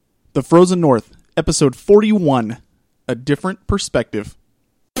The Frozen North, Episode 41, A Different Perspective.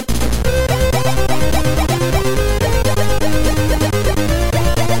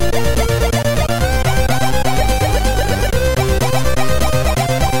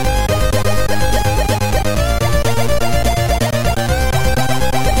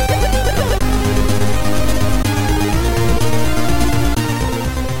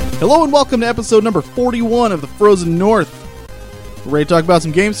 Hello and welcome to episode number 41 of The Frozen North. We're ready to talk about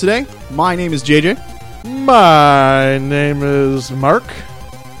some games today. My name is JJ. My name is Mark.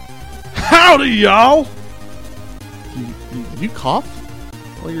 Howdy, y'all! You cough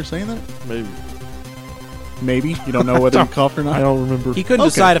while you're saying that? Maybe. Maybe. You don't know whether you coughed or not? I don't remember. He couldn't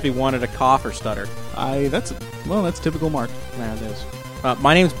decide if he wanted to cough or stutter. That's typical Mark. Yeah, it is.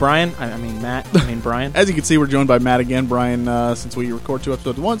 My name's Brian. I mean Matt. I mean Brian. As you can see, we're joined by Matt again. Brian, since we record 2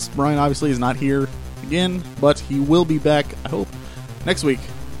 episodes at once, Brian obviously is not here again, but he will be back, I hope, next week.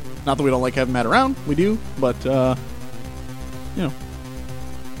 Not that we don't like having Matt around. We do, but, I think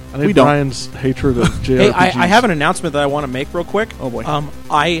we don't. Brian's hatred of JRPGs. Hey, I have an announcement that I want to make real quick. Oh, boy.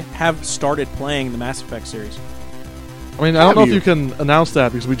 I have started playing the Mass Effect series. I mean, I don't know Have if you? you can announce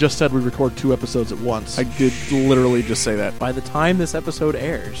that because we just said we record 2 episodes at once. I did literally just say that. By the time this episode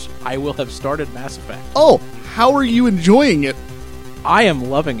airs, I will have started Mass Effect. Oh, how are you enjoying it? I am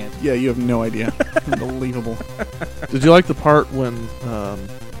loving it. Yeah, you have no idea. Unbelievable. Did you like the part when...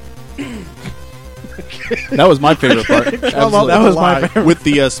 That was my favorite part. Absolutely. That was my favorite. With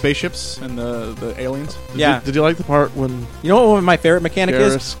the spaceships and the aliens. Did you like the part when... You know what my favorite mechanic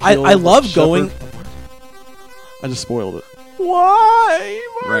Garrus is? I killed love Shepard? going... I just spoiled it. Why?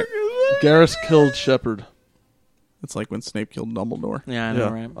 Right. Garrus killed Shepard. It's like when Snape killed Dumbledore. Yeah, I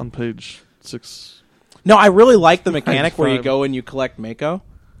know, right? On page 6. No, I really like the mechanic where you 5. go and you collect Mako.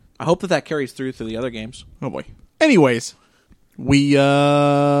 I hope that carries through to the other games. Oh boy. Anyways,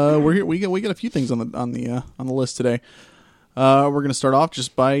 we're here. We got a few things on the list today. We're gonna start off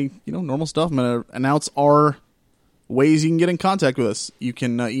just by normal stuff. I'm gonna announce our ways you can get in contact with us. You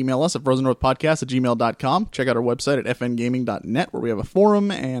can email us at frozennorthpodcast@gmail.com. Check out our website at fngaming.net where we have a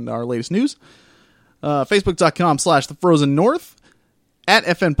forum and our latest news. Facebook.com/thefrozennorth, at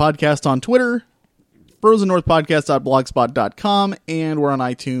FN Podcast on Twitter, FrozenNorthPodcast.blogspot.com, and we're on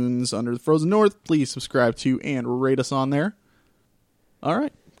iTunes under the Frozen North. Please subscribe to and rate us on there. All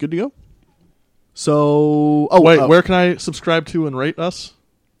right, good to go. So, Wait, where can I subscribe to and rate us?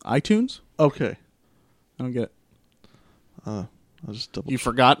 iTunes? Okay. I don't get it. I'll just double You check.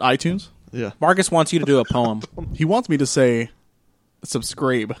 forgot iTunes? Yeah. Marcus wants you to do a poem. He wants me to say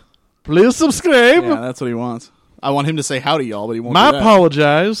subscribe. Please subscribe. Yeah, that's what he wants. I want him to say howdy, y'all, but he won't My do that.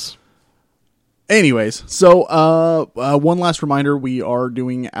 apologize. Anyways, so one last reminder, we are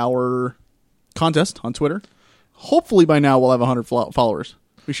doing our contest on Twitter. Hopefully by now we'll have 100 followers.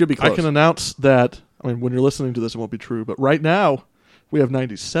 We should be close. I can announce that, when you're listening to this, it won't be true, but right now we have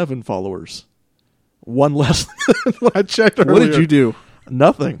 97 followers. One less than when I checked earlier. What did you do?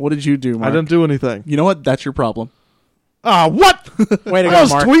 Nothing. What did you do, Mark? I didn't do anything. You know what? That's your problem. What? Way to I go, was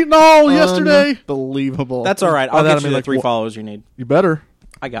Mark. tweeting all yesterday. Unbelievable. That's all right. By I'll that, get I you mean, the like, 3 what- followers you need. You better.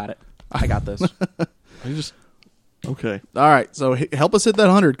 I got it. I got this. You just... Okay. All right, so help us hit that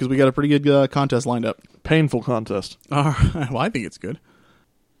 100 because we got a pretty good contest lined up. Painful contest. All right. Well, I think it's good.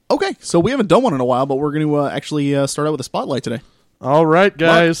 Okay, so we haven't done one in a while, but we're going to actually start out with a spotlight today. All right,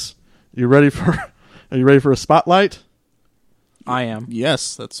 guys. You ready for... Are you ready for a spotlight? I am.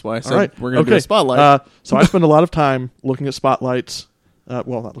 Yes, that's why I said All right. we're going to do a spotlight. So I spend a lot of time looking at spotlights.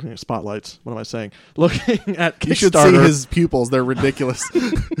 Well, not looking at spotlights. What am I saying? Looking at Kickstarter. You should see his pupils. They're ridiculous. He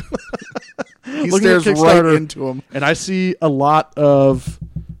Looking at stares right Kickstarter, into them. And I see a lot of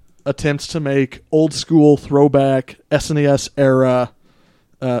attempts to make old school throwback SNES era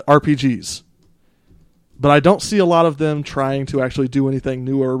RPGs. But I don't see a lot of them trying to actually do anything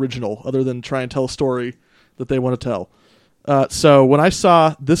new or original other than try and tell a story that they want to tell. So when I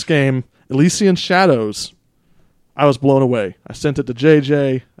saw this game, Elysian Shadows, I was blown away. I sent it to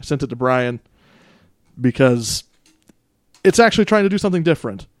JJ. I sent it to Brian because it's actually trying to do something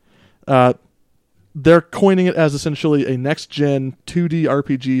different. They're coining it as essentially a next-gen 2D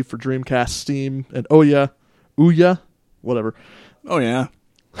RPG for Dreamcast, Steam, and Ouya, whatever. Oh, yeah.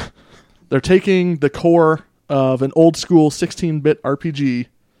 They're taking the core of an old-school 16-bit RPG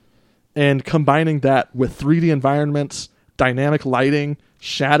and combining that with 3D environments, dynamic lighting,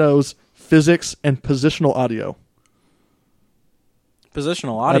 shadows, physics, and positional audio.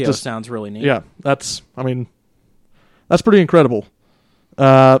 Positional audio just- sounds really neat. Yeah, that's pretty incredible.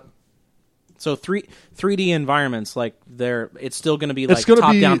 So 3D environments, like it's still going to be It's like going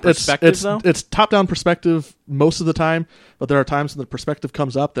to be top-down perspective, though? it's top-down perspective most of the time, but there are times when the perspective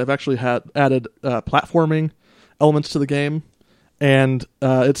comes up. They've actually added platforming elements to the game, and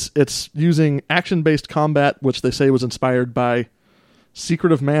it's using action-based combat, which they say was inspired by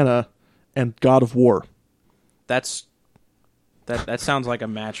Secret of Mana and God of War. That sounds like a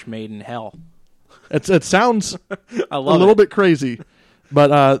match made in hell. It sounds I a love little it. bit crazy,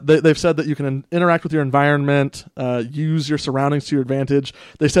 but they've said that you can interact with your environment, use your surroundings to your advantage.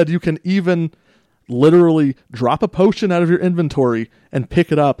 They said you can even literally drop a potion out of your inventory and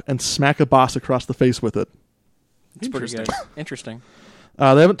pick it up and smack a boss across the face with it. It's pretty good. Interesting. They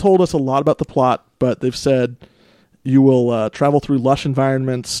haven't told us a lot about the plot, but they've said you will travel through lush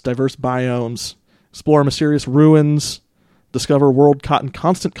environments, diverse biomes, explore mysterious ruins, discover a world caught in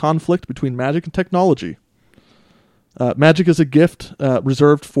constant conflict between magic and technology. Magic is a gift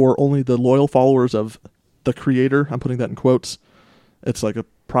reserved for only the loyal followers of the Creator. I'm putting that in quotes. It's like a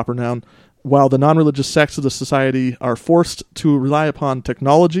proper noun. While the non-religious sects of the society are forced to rely upon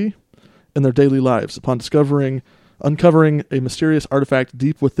technology in their daily lives, upon uncovering a mysterious artifact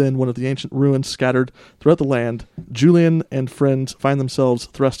deep within one of the ancient ruins scattered throughout the land, Julian and friends find themselves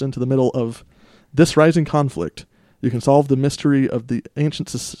thrust into the middle of this rising conflict. You can solve the mystery of the ancient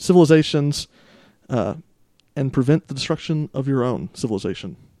civilizations and prevent the destruction of your own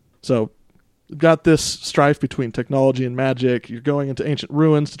civilization. So, you've got this strife between technology and magic. You're going into ancient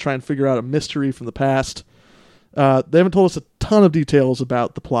ruins to try and figure out a mystery from the past. They haven't told us a ton of details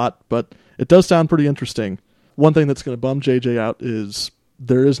about the plot, but it does sound pretty interesting. One thing that's going to bum JJ out is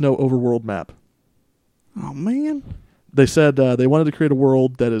there is no overworld map. Oh, man. They said they wanted to create a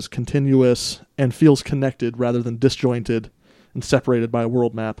world that is continuous and feels connected rather than disjointed and separated by a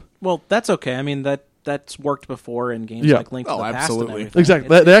world map. Well, that's okay. I mean, that's worked before in games Yeah. like Link to the Past absolutely. and everything.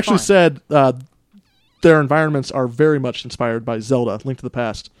 Exactly. They actually fine. said their environments are very much inspired by Zelda, Link to the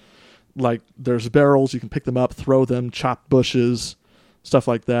Past. Like, there's barrels, you can pick them up, throw them, chop bushes, stuff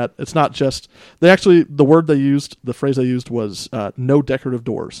like that. It's not just... the phrase they used was no decorative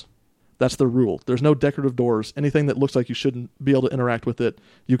doors. That's the rule. There's no decorative doors. Anything that looks like you shouldn't be able to interact with it,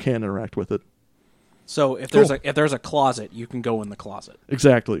 you can interact with it. So if Cool. there's a closet, you can go in the closet.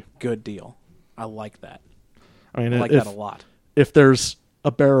 Exactly. Good deal. I like that. I mean, I like that a lot. If there's a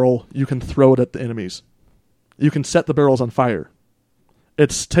barrel, you can throw it at the enemies. You can set the barrels on fire.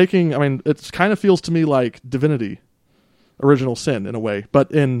 It kind of feels to me like Divinity, Original Sin in a way,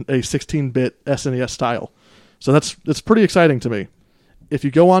 but in a 16-bit SNES style. So it's pretty exciting to me. If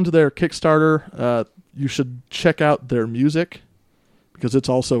you go onto their Kickstarter, you should check out their music because it's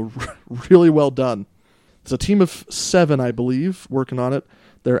also really well done. It's a team of 7, I believe, working on it.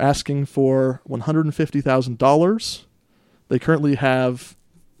 They're asking for $150,000. They currently have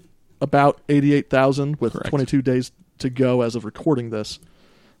about $88,000 with Correct. 22 days to go as of recording this.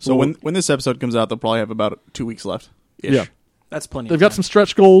 So when this episode comes out, they'll probably have about 2 weeks left. Yeah. That's plenty. They've of got time. some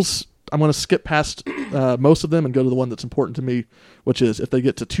stretch goals. I'm going to skip past most of them and go to the one that's important to me, which is if they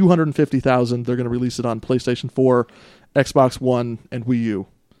get to 250,000, they're going to release it on PlayStation 4, Xbox One, and Wii U.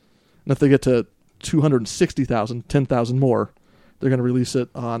 And if they get to 260,000, 10,000 more, they're going to release it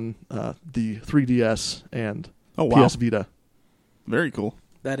on the 3DS and PS Vita. Very cool.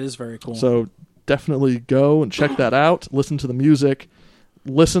 That is very cool. So definitely go and check that out. Listen to the music.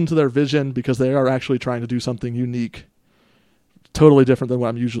 Listen to their vision because they are actually trying to do something unique. Totally different than what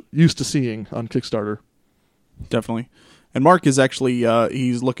I'm used to seeing on Kickstarter. Definitely. And Mark is actually,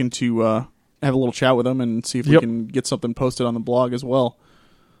 he's looking to have a little chat with him and see if we can get something posted on the blog as well.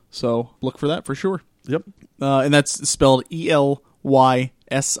 So look for that for sure. Yep. And that's spelled ELYSIAN,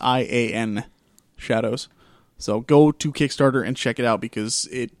 Shadows. So go to Kickstarter and check it out because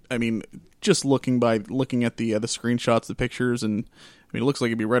just looking at the screenshots, the pictures, and it looks like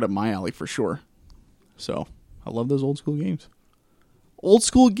it'd be right up my alley for sure. So I love those old school games. Old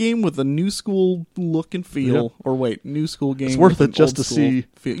school game with a new school look and feel, Yep. or new school game. It's worth with it an just old to school see.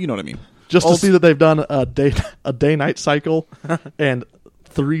 feel. You know what I mean? Just to see that they've done a day-night cycle and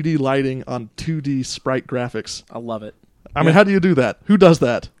 3D lighting on 2D sprite graphics. I love it. I mean, how do you do that? Who does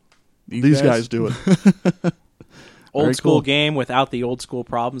that? These guys do it. Old Very school cool. game without the old school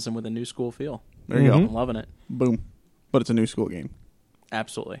problems and with a new school feel. There you Mhm. go. I'm loving it. Boom. But it's a new school game.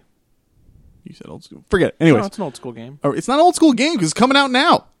 Absolutely. You said old school. Forget it. Anyways. No, it's an old school game. It's not an old school game because it's coming out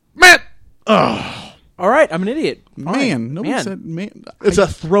now. Matt! All right, I'm an idiot. Fine. Man, nobody Man. said man. It's a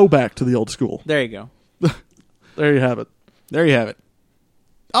throwback to the old school. There you go. There you have it. There you have it.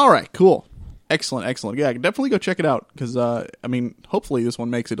 All right, cool. Excellent. Yeah, definitely go check it out because, hopefully this one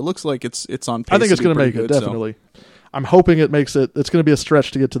makes it. It looks like it's on pace. I think it's going going to make it, definitely. I'm hoping it makes it. It's going to be a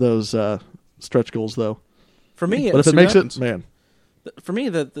stretch to get to those stretch goals though. For me, But if see it what makes happens. it, man, for me,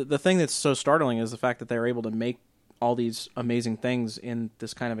 the thing that's so startling is the fact that they're able to make all these amazing things in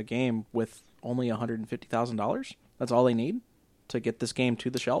this kind of a game with only $150,000. That's all they need to get this game to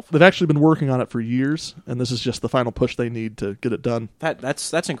the shelf. they've actually been working on it for years, and this is just the final push they need to get it done.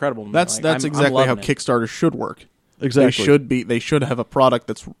 That's incredible. To me. That's Like, that's I'm exactly how loving it. Kickstarter should work. Exactly. They should have a product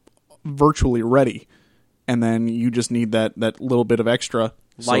that's virtually ready, and then you just need that little bit of extra.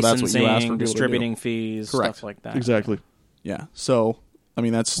 So that's what Licensing, you ask for people to do. distributing fees, Correct. stuff like that. Exactly. Yeah. So I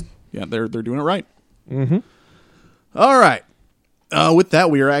mean they're doing it right. Mm-hmm. All right. With that,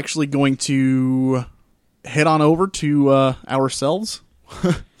 we are actually going to head on over to ourselves.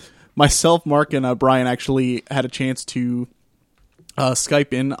 Myself, Mark, and Brian actually had a chance to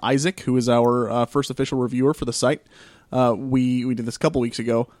Skype in Isaac, who is our first official reviewer for the site. We did this a couple weeks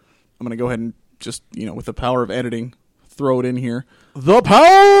ago. I'm going to go ahead and just, with the power of editing, throw it in here. The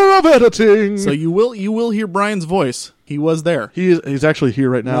power of editing. So you will hear Brian's voice. He was there. He's actually here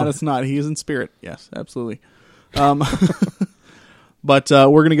right now. No, it's not. He is in spirit. Yes, absolutely. But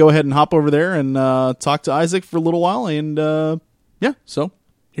we're going to go ahead and hop over there and talk to Isaac for a little while. And yeah, so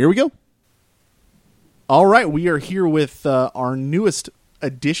here we go. All right, we are here with our newest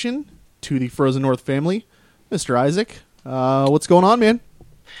addition to the Frozen North family, Mr. Isaac. What's going on, man?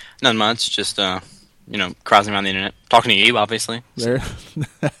 Not much, just crossing around the internet, talking to you, obviously. There,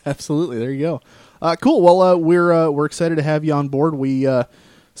 absolutely. There you go. Cool. Well, we're excited to have you on board. We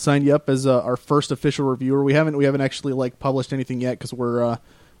signed you up as our first official reviewer. We haven't actually published anything yet because we're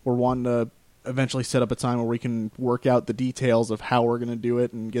wanting to eventually set up a time where we can work out the details of how we're going to do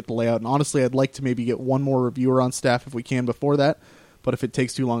it and get the layout. And honestly, I'd like to maybe get one more reviewer on staff if we can before that. But if it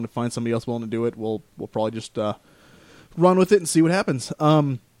takes too long to find somebody else willing to do it, we'll probably just run with it and see what happens.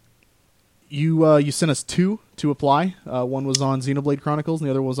 You sent us two to apply. One was on Xenoblade Chronicles, and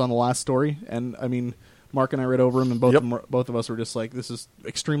the other was on The Last Story. And I mean, Mark and I read over them, and both of us were just like, "This is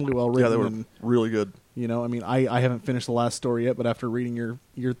extremely well written." Yeah, they were and, really good. I mean, I haven't finished The Last Story yet, but after reading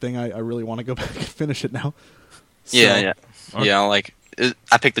your thing, I really want to go back and finish it now. So, Yeah.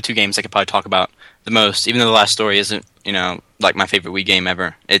 I picked the two games I could probably talk about the most, even though The Last Story isn't, my favorite Wii game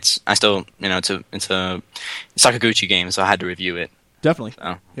ever. It's a Sakaguchi game, so I had to review it. Definitely.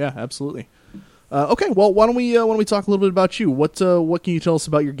 So. Yeah, absolutely. Okay, well, why don't we talk a little bit about you? What can you tell us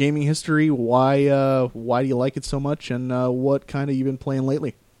about your gaming history? Why do you like it so much, and what kind of you've been playing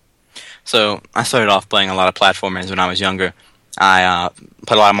lately? So I started off playing a lot of platformers when I was younger. I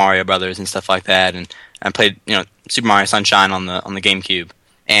played a lot of Mario Brothers and stuff like that, and I played Super Mario Sunshine on the GameCube.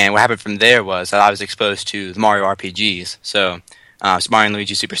 And what happened from there was that I was exposed to the Mario RPGs. So Super Mario and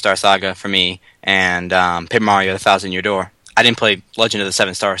Luigi Superstar Saga for me, and Paper Mario: The Thousand Year Door. I didn't play Legend of the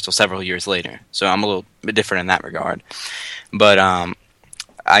Seven Stars till several years later, so I'm a little bit different in that regard. But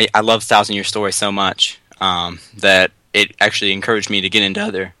I love Thousand Year Story so much that it actually encouraged me to get into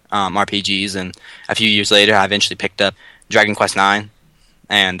other RPGs. And a few years later, I eventually picked up Dragon Quest IX,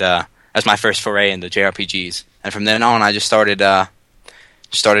 and that's my first foray into JRPGs. And from then on, I just started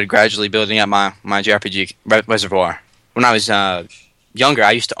gradually building up my JRPG reservoir. When I was younger,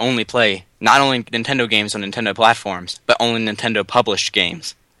 I used to only play not only Nintendo games on Nintendo platforms, but only Nintendo published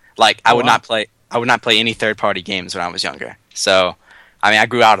games. I would not play any third-party games when I was younger. So, I mean, I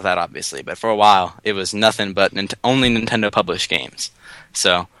grew out of that obviously, but for a while it was nothing but only Nintendo published games.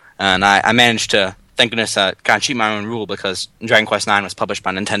 So, and I managed to, thank goodness, kind of cheat my own rule because Dragon Quest IX was published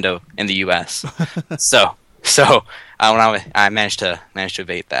by Nintendo in the U.S. so when I managed to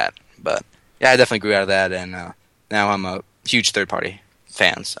evade that. But yeah, I definitely grew out of that, and now I'm a huge third-party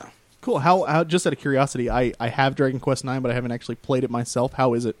fan. So. Cool. How just out of curiosity, I have Dragon Quest IX, but I haven't actually played it myself.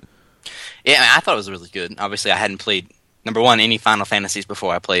 How is it? Yeah, I thought it was really good. Obviously, I hadn't played, number one, any Final Fantasies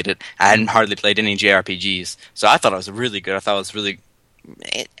before I played it. I hadn't hardly played any JRPGs, so I thought it was really good. I thought it was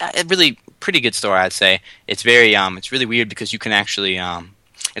really pretty good story, I'd say. It's very it's really weird because you can actually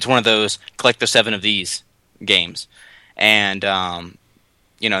it's one of those collect the 7 of these games, and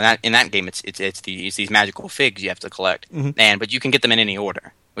in that game it's these magical figs you have to collect, but you can get them in any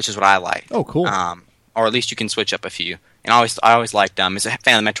order, which is what I like. Oh, cool. Or at least you can switch up a few. And I always liked as a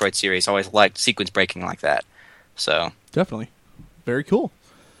fan of the Metroid series, I always liked sequence breaking like that. So definitely, very cool.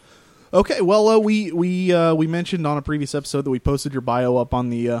 Okay, well, we mentioned on a previous episode that we posted your bio up on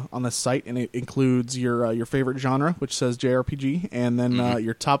the site, and it includes your favorite genre, which says JRPG, and then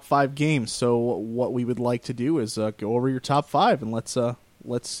your top 5 games. So what we would like to do is go over your top 5, and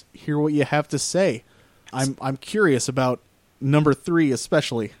let's hear what you have to say. I'm curious about number 3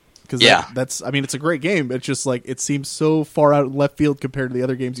 especially. Because that's I mean, it's a great game. It's just it seems so far out in left field compared to the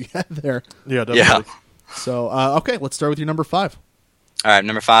other games you had there. Yeah, definitely. Yeah. So, okay, let's start with your number 5. All right,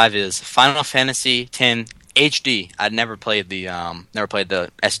 number 5 is Final Fantasy X HD. I'd never played the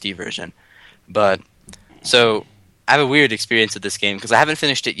SD version, but so I have a weird experience with this game because I haven't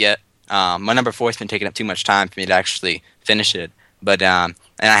finished it yet. My number 4 has been taking up too much time for me to actually finish it, but and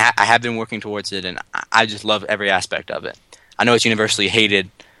I have been working towards it, and I just love every aspect of it. I know it's universally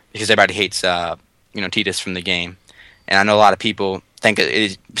hated because everybody hates Tidus from the game, and I know a lot of people think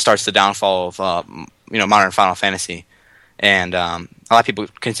it starts the downfall of modern Final Fantasy. And a lot of people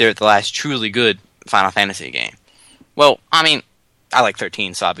consider it the last truly good Final Fantasy game. Well, I mean, I like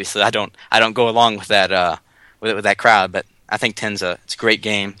 13, so obviously I don't go along with that with that crowd. But I think 10's it's a great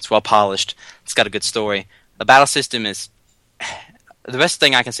game. It's well polished. It's got a good story. The battle system is the best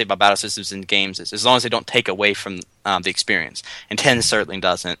thing I can say about battle systems in games is as long as they don't take away from the experience. And 10 certainly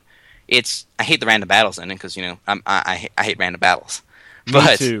doesn't. I hate the random battles in it because I hate random battles.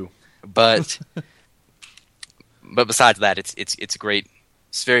 Me too. But But besides that, it's great.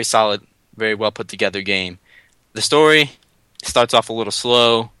 It's very solid, very well put together game. The story starts off a little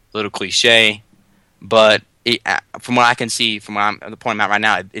slow, a little cliche, but from what I can see, from the point I'm at right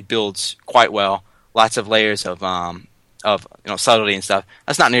now, it builds quite well. Lots of layers of subtlety and stuff.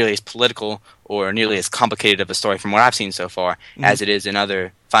 That's not nearly as political or nearly as complicated of a story from what I've seen so far as it is in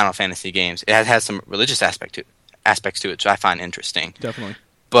other Final Fantasy games. It has some religious aspects to it, which I find interesting. Definitely,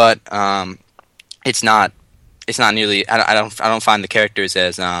 but it's not nearly. I don't find the characters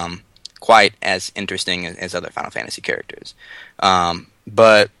as quite as interesting as other Final Fantasy characters.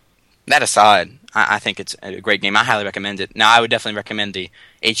 But that aside, I think it's a great game. I highly recommend it. Now, I would definitely recommend the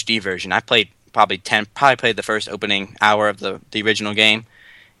HD version. I played probably played the first opening hour of the original game,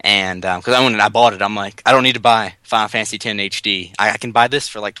 and because when I bought it, I'm like, I don't need to buy Final Fantasy X HD. I can buy this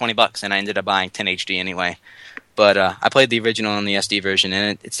for like $20, and I ended up buying X HD anyway. But I played the original and the SD version,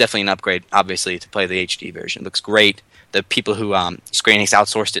 and it's definitely an upgrade, obviously, to play the HD version. It looks great. The people who Square Enix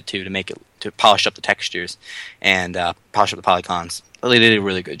outsourced it to polish up the textures and polish up the polygons, they did a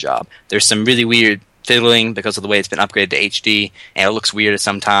really good job. There's some really weird fiddling because of the way it's been upgraded to HD, and it looks weird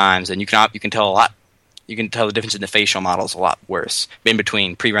sometimes. And you can tell a lot. You can tell the difference in the facial models a lot worse in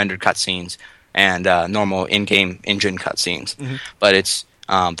between pre-rendered cutscenes and normal in-game engine cutscenes. Mm-hmm. But it's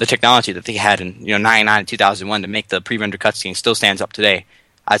the technology that they had in 99 and 2001 to make the pre-rendered cutscene still stands up today.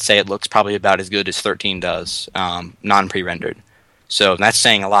 I'd say it looks probably about as good as 13 does, non-pre-rendered. So that's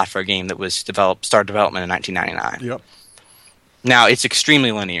saying a lot for a game that was started development in 1999. Yep. Now it's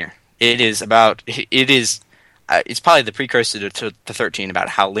extremely linear. It's probably the precursor to 13 about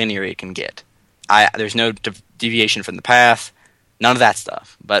how linear it can get. There's no deviation from the path, none of that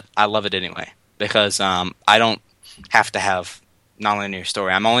stuff. But I love it anyway because I don't have to have non-linear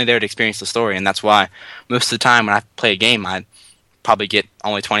story. I'm only there to experience the story, and that's why most of the time when I play a game, I probably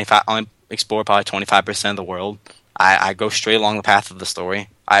only explore probably 25% of the world. I go straight along the path of the story.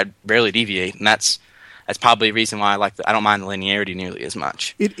 I rarely deviate, and that's probably a reason why I don't mind the linearity nearly as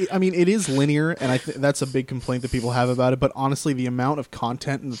much. It is linear, and that's a big complaint that people have about it. But honestly, the amount of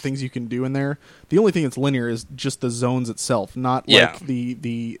content and the things you can do in there, the only thing that's linear is just the zones itself, not like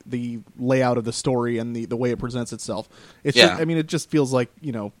the layout of the story and the way it presents itself. It's just, it just feels like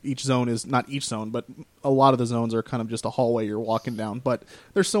each zone is not each zone, but a lot of the zones are kind of just a hallway you're walking down. But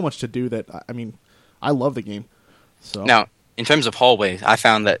there's so much to do that I love the game. So now, in terms of hallways, I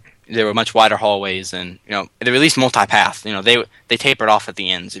found that there were much wider hallways, and they were at least multi-path. They tapered off at the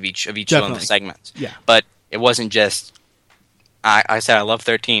ends of each one of the segments. Yeah, but it wasn't just. I said I love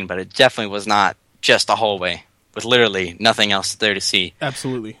 13, but it definitely was not just a hallway with literally nothing else there to see.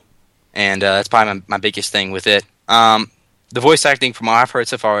 Absolutely, and that's probably my biggest thing with it. The voice acting, from what I've heard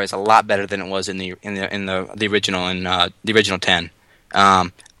so far, is a lot better than it was in the original 10.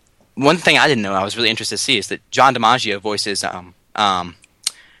 One thing I didn't know I was really interested to see is that John DiMaggio voices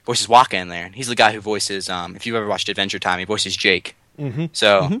Wakka in there. He's the guy who voices, if you've ever watched Adventure Time, he voices Jake. Mm-hmm.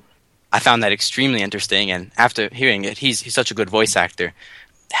 So I found that extremely interesting, and after hearing it, he's such a good voice actor.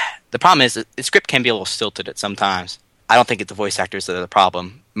 The problem is the script can be a little stilted at sometimes. I don't think it's the voice actors that are the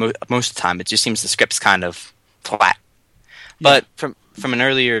problem. Most of the time, it just seems the script's kind of flat. Yeah. But from an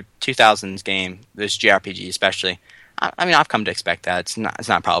earlier 2000s game, this JRPG especially, I've come to expect that. It's not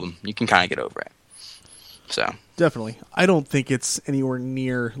a problem. You can kind of get over it. So definitely, I don't think it's anywhere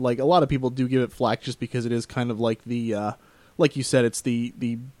near like a lot of people do give it flack just because it is kind of like the like you said, it's the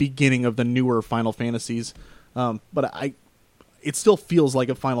beginning of the newer Final Fantasies. But it still feels like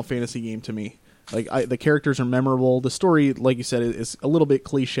a Final Fantasy game to me. Like the characters are memorable. The story, like you said, is a little bit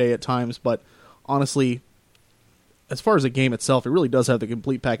cliche at times, but honestly, as far as the game itself, it really does have the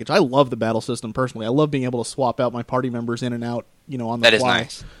complete package. I love the battle system personally. I love being able to swap out my party members in and out, on the fly. That is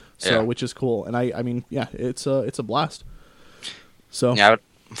nice. So, which is cool. And I mean, it's a blast. So Yeah,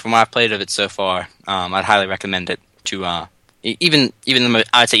 from what I've played of it so far, I'd highly recommend it to even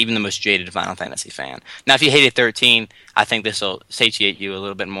I'd say even the most jaded Final Fantasy fan. Now, if you hated 13, I think this will satiate you a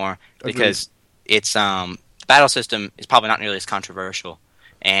little bit more because it's the battle system is probably not nearly as controversial,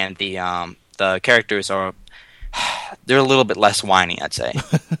 and the characters are they're a little bit less whiny, I'd say.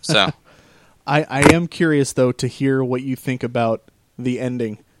 So I am curious though to hear what you think about the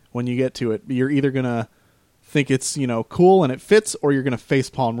ending when you get to it. You're either gonna think it's cool and it fits, or you're gonna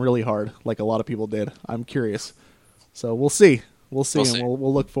facepalm really hard like a lot of people did. I'm curious. So we'll see, and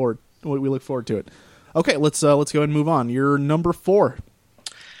we'll look forward. We look forward to it. Okay, let's go ahead and move on. You're number 4.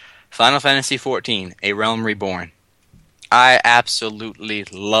 Final Fantasy XIV: A Realm Reborn. I absolutely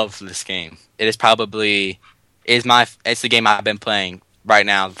love this game. It is probably it's the game I've been playing right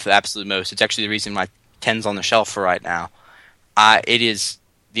now the absolute most. It's actually the reason my 10's on the shelf for right now. It is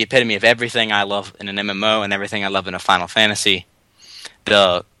the epitome of everything I love in an MMO and everything I love in a Final Fantasy.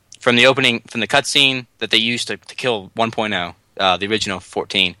 From the cutscene that they used to kill 1.0, the original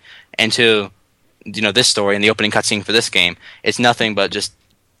 14, and to this story and the opening cutscene for this game, it's nothing but just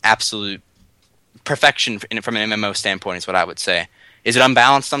absolute perfection from an MMO standpoint is what I would say. Is it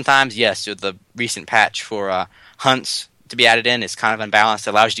unbalanced sometimes? Yes. The recent patch for hunts to be added in is kind of unbalanced.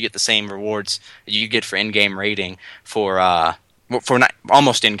 It allows you to get the same rewards that you get for in-game rating for not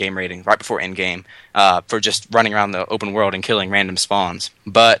almost in-game rating, right before in-game, for just running around the open world and killing random spawns.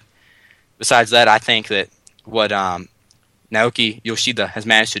 But besides that, I think that what Naoki Yoshida has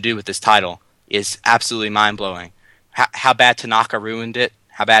managed to do with this title is absolutely mind-blowing. How bad Tanaka ruined it,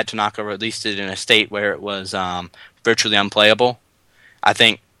 how bad Tanaka released it in a state where it was virtually unplayable. I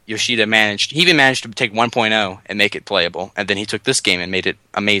think Yoshida managed to take 1.0 and make it playable, and then he took this game and made it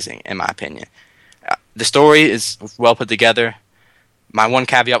amazing, in my opinion. The story is well put together. My one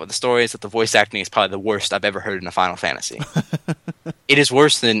caveat with the story is that the voice acting is probably the worst I've ever heard in a Final Fantasy. It is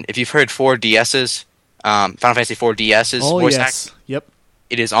worse than, if you've heard 4DS's, Final Fantasy 4DS's voice acting. Yep.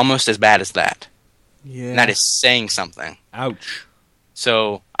 It is almost as bad as that. Yeah. And that is saying something. Ouch.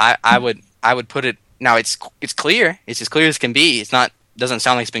 So I would put it, now it's clear. It's as clear as can be. Doesn't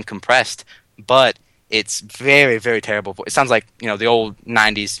sound like it's been compressed, but it's very, very terrible. It sounds like, the old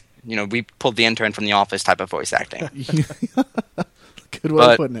 90s, we pulled the intern from The Office type of voice acting. Good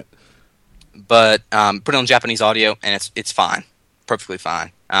way of putting it. But put it on Japanese audio, and it's fine. Perfectly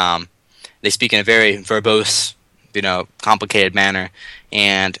fine. They speak in a very verbose, complicated manner,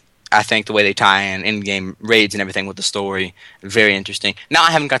 and I think the way they tie in-game raids and everything with the story, very interesting. Now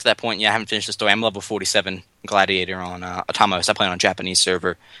I haven't got to that point yet. I haven't finished the story. I'm level 47 Gladiator on Atomos. I play on a Japanese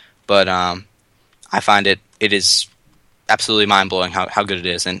server. But I find it is absolutely mind-blowing how good it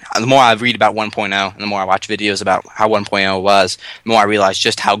is. And the more I read about 1.0 and the more I watch videos about how 1.0 was, the more I realize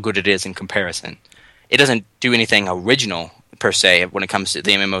just how good it is in comparison. It doesn't do anything original per se when it comes to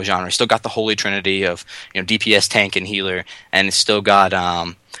the MMO genre. It's still got the holy trinity of DPS, tank, and healer, and it's still got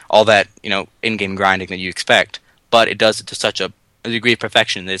all that in-game grinding that you expect. But it does it to such a degree of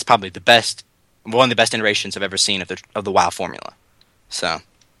perfection that it's probably one of the best iterations I've ever seen of the WoW formula. So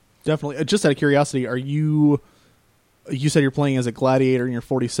definitely. Just out of curiosity, you said you're playing as a gladiator and you're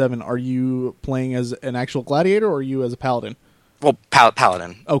 47. Are you playing as an actual gladiator, or are you as a paladin? Well,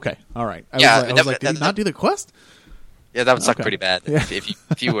 paladin. Okay, all right. I was like, did he not do the quest? Yeah, that would suck Okay. pretty bad Yeah.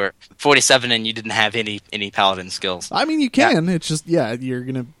 if you were 47 and you didn't have any paladin skills. I mean, you can. It's just, you're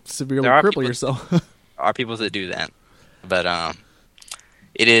going to severely There are cripple people- yourself. There are people that do that, but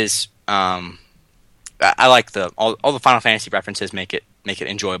it is. I like all the Final Fantasy references make it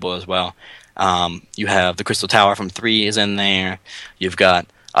enjoyable as well. You have the Crystal Tower from 3 is in there. You've got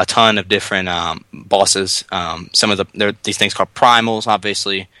a ton of different bosses. Some of these things called primals,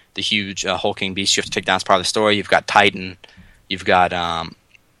 obviously. The huge hulking beast you have to take down as part of the story. You've got Titan. You've got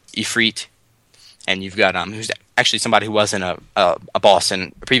Ifrit. And you've got who's actually somebody who wasn't a boss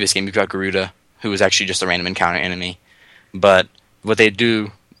in a previous game. You've got Garuda, who was actually just a random encounter enemy. But what they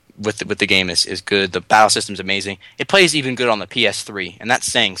do with the game is good. The battle system's amazing. It plays even good on the PS3, and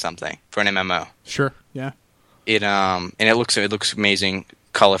that's saying something for an MMO. Sure, yeah. And it looks amazing,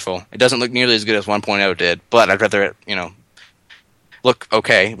 colorful. It doesn't look nearly as good as 1.0 did, but I'd rather it look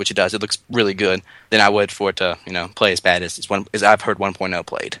okay, which it does. It looks really good, than I would for it to play as bad as I've heard 1.0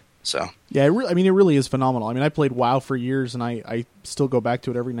 played. So Yeah, it really is phenomenal. I mean, I played WoW for years, and I still go back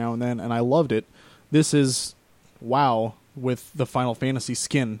to it every now and then, and I loved it. This is WoW with the Final Fantasy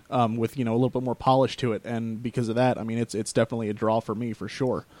skin, with a little bit more polish to it, and because of that, I mean, it's definitely a draw for me for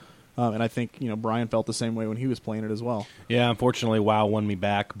sure. And I think Brian felt the same way when he was playing it as well. Yeah, unfortunately, WoW won me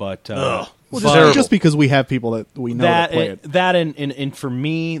back, but Well, Terrible. just because we have people that we know that play it. That and for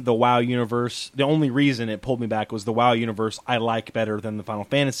me, the WoW universe, the only reason it pulled me back was the WoW universe I like better than the Final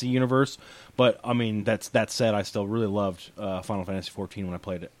Fantasy universe. But, I mean, that said, I still really loved Final Fantasy 14 when I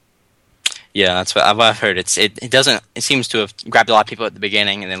played it. Yeah, that's what I've heard. It seems to have grabbed a lot of people at the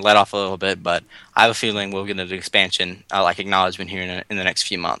beginning and then let off a little bit, but I have a feeling we'll get an expansion, like acknowledgement here in the next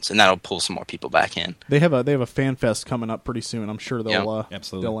few months, and that'll pull some more people back in. They have a fan fest coming up pretty soon. I'm sure they'll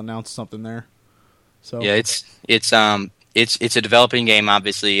absolutely. they'll announce something there. So Yeah, it's a developing game.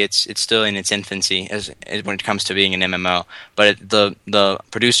 Obviously, it's still in its infancy as when it comes to being an MMO. But the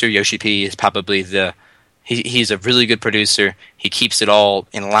producer Yoshi P is probably he's a really good producer. He keeps it all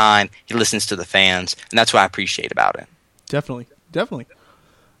in line. He listens to the fans, and that's what I appreciate about it. definitely.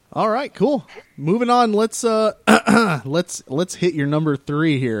 All right, cool. Moving on. Let's let's hit your number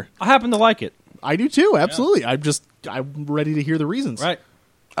 3 here. I happen to like it. I do too. Absolutely. I'm ready to hear the reasons. Right.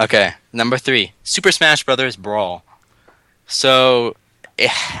 Okay, number 3, Super Smash Bros. Brawl. So,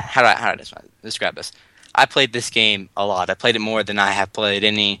 how do I describe this? I played this game a lot. I played it more than I have played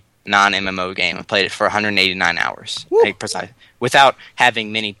any non-MMO game. I played it for 189 hours, precise, without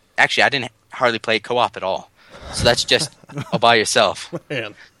having many. Actually, I didn't hardly play co-op at all. So that's just all by yourself.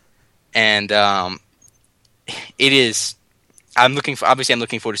 Man. And it is. I'm looking forward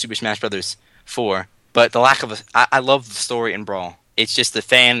to Super Smash Bros. 4, but the lack of I love the story in Brawl. It's just the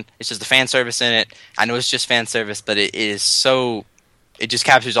fan service in it. I know it's just fan service, but it is so. It just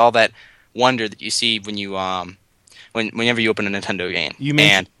captures all that wonder that you see when you whenever you open a Nintendo game. You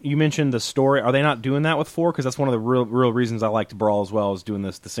mentioned the story. Are they not doing that with 4? Because that's one of the real reasons I liked Brawl as well, is doing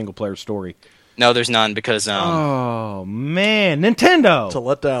the single player story. No, there's none because oh man, Nintendo! It's a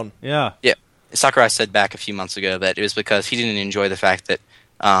letdown. Yeah. Sakurai said back a few months ago that it was because he didn't enjoy the fact that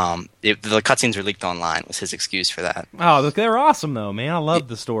the cutscenes were leaked online was his excuse for that. Oh, they're awesome though, man. I love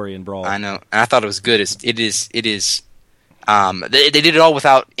the story in Brawl. I know, and I thought it was good. It is. They did it all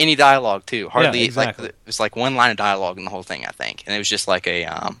without any dialogue too. Hardly, Yeah, exactly. it was like one line of dialogue in the whole thing, I think, and it was just like a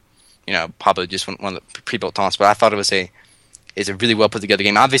probably just one of the pre-built taunts. But I thought it was a really well put together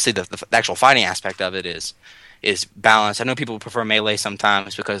game. Obviously, the actual fighting aspect of it is balanced. I know people prefer Melee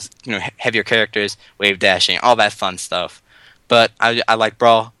sometimes because heavier characters, wave dashing, all that fun stuff. But I like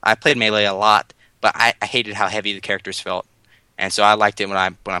Brawl. I played Melee a lot, but I hated how heavy the characters felt, and so I liked it when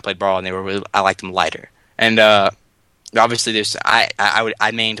I played Brawl, and I liked them lighter. And obviously, I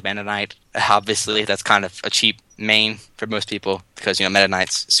mained Meta Knight. Obviously, that's kind of a cheap main for most people because Meta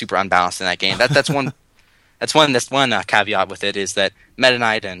Knight's super unbalanced in that game. That's one. That's one caveat with it is that Meta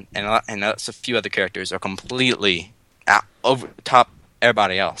Knight and a few other characters are completely over top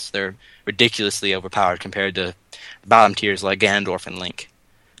everybody else. They're ridiculously overpowered compared to bottom tiers like Ganondorf and Link,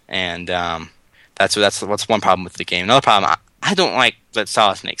 and that's what's one problem with the game. Another problem, I don't like that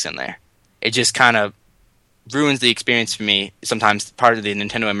Solid Snake's in there. It just kind of ruins the experience for me. Sometimes part of the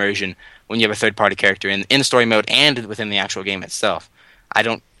Nintendo immersion when you have a third-party character in the story mode and within the actual game itself. I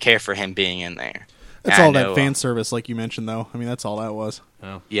don't care for him being in there. That's all that fan service, like you mentioned, though. I mean, that's all that was.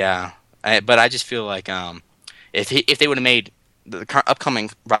 Oh. Yeah, but I just feel like if they would have made the upcoming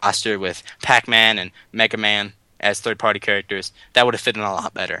roster with Pac-Man and Mega Man as third-party characters, that would have fit in a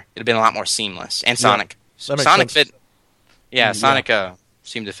lot better. It'd have been a lot more seamless. And Sonic, that makes Sonic sense. fit. Yeah, Sonic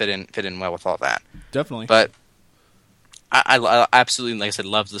seemed to fit in well with all that. Definitely. But I absolutely, like I said,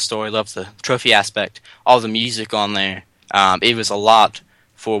 loved the story, loved the trophy aspect, all the music on there. It was a lot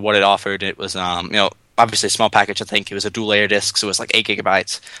for what it offered. It was, obviously a small package. I think it was a dual layer disc, so it was like 8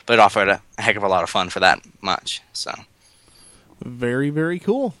 gigabytes, but it offered a heck of a lot of fun for that much. So very, very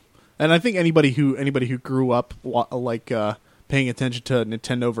cool. And I think anybody who grew up paying attention to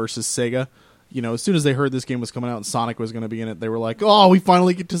Nintendo versus Sega, as soon as they heard this game was coming out and Sonic was going to be in it, they were like, "Oh, we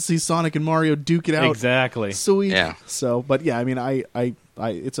finally get to see Sonic and Mario duke it out." Exactly. Sweet. Yeah. So, but yeah, I mean, I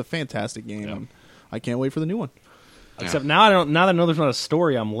it's a fantastic game, and I can't wait for the new one. Except now that I know there's not a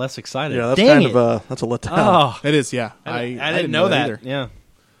story, I'm less excited. Yeah, that's Dang kind it. of that's a letdown. Oh, It is, yeah. I didn't know that either. Yeah.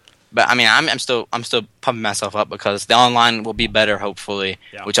 But I mean, I'm still pumping myself up because the online will be better, hopefully,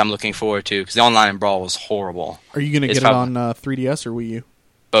 Yeah. which I'm looking forward to. Because the online in Brawl was horrible. Are you going to It's get it probably- on 3DS or Wii U?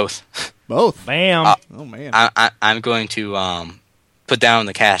 Both. Both. Bam. Oh man. I'm going to put down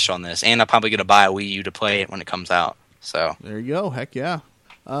the cash on this, and I'm probably going to buy a Wii U to play it when it comes out. So There you go. Heck yeah.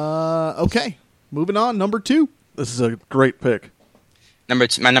 Okay. Moving on. Number 2. This is a great pick.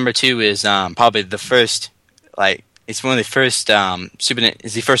 my number 2 is probably the first, it's one of the first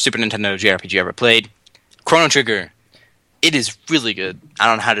is the first Super Nintendo JRPG I ever played. Chrono Trigger. It is really good. I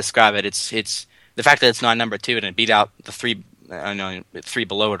don't know how to describe it. It's the fact that it's not number 2 and it beat out the 3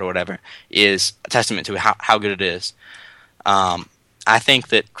 below it or whatever is a testament to how good it is. I think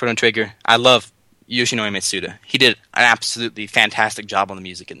that Chrono Trigger. I love Yoshinori Mitsuda. He did an absolutely fantastic job on the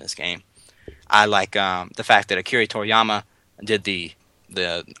music in this game. I like the fact that Akira Toriyama did the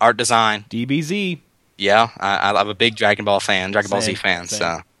art design. DBZ. Yeah, I'm a big Dragon Ball Z fan.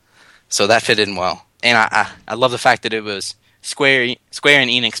 Same. So that fit in well. And I love the fact that it was Square and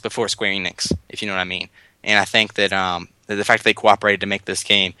Enix before Square Enix, if you know what I mean. And I think that the fact that they cooperated to make this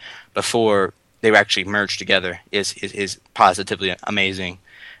game before they were actually merged together is positively amazing.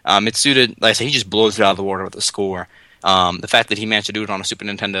 Mitsuda, like I said, he just blows it out of the water with the score. The fact that he managed to do it on a Super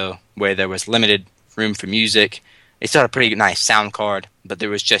Nintendo where there was limited room for music, it still had a pretty nice sound card, but there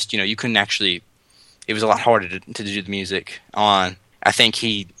was just, you couldn't actually, it was a lot harder to do the music on. I think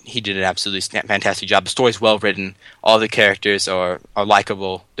he did an absolutely fantastic job. The story's well written. All the characters are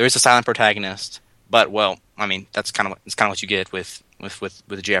likable. There is a silent protagonist, but that's kind of what you get with the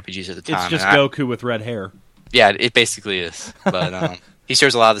JRPGs at the time. It's just Goku with red hair. Yeah, it basically is. But he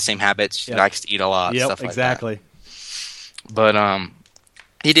shares a lot of the same habits. He likes to eat a lot. Yep, stuff like exactly. that. But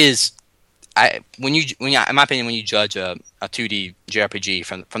it is. In my opinion, when you judge a 2D JRPG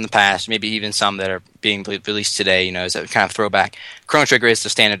from the past, maybe even some that are being released today, as a kind of throwback, Chrono Trigger is the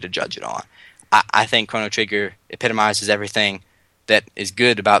standard to judge it on. I think Chrono Trigger epitomizes everything that is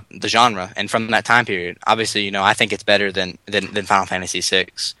good about the genre, and from that time period, obviously, I think it's better than Final Fantasy VI.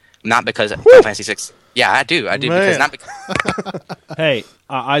 Not because Final Fantasy VI. Yeah, I do. Man. Because not because. Hey,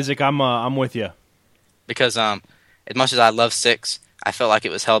 Isaac, I'm with you. Because as much as I love 6, I felt like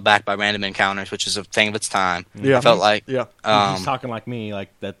it was held back by random encounters, which is a thing of its time. Yeah. I felt like He's talking like me, like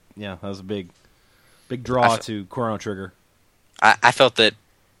that. Yeah, that was a big draw to Chrono Trigger. I felt that,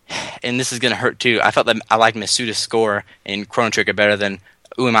 and this is going to hurt too, I felt that I liked Masuda's score in Chrono Trigger better than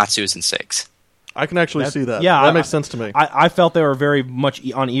Uematsu's in 6. I can actually see that. Yeah, that makes sense to me. I felt they were very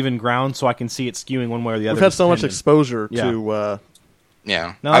much on even ground, so I can see it skewing one way or the other. We've had so much depending. exposure Yeah. to.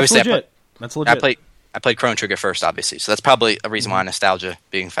 Yeah. No, that's Obviously, legit. That's legit. I played Chrono Trigger first, obviously, so that's probably a reason why nostalgia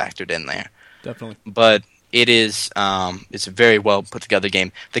being factored in there. Definitely. But it is it's a very well put together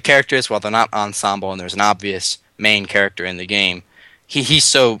game. The characters, while they're not ensemble and there's an obvious main character in the game, he's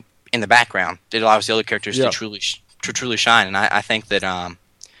so in the background. It allows the other characters to truly shine. And I think that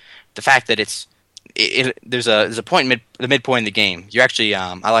the fact that there's a point the midpoint in the game. You actually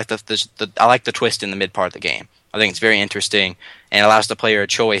I like the twist in the mid part of the game. I think it's very interesting and allows the player a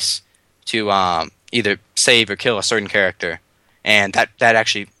choice to either save or kill a certain character, and that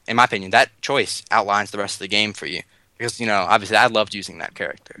actually, in my opinion, that choice outlines the rest of the game for you. Because obviously, I loved using that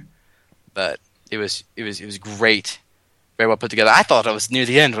character, but it was great, very well put together. I thought I was near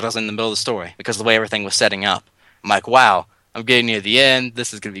the end when I was in the middle of the story because of the way everything was setting up. I'm like, wow, I'm getting near the end.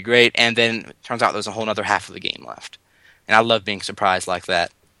 This is going to be great, and then it turns out there's a whole other half of the game left, and I love being surprised like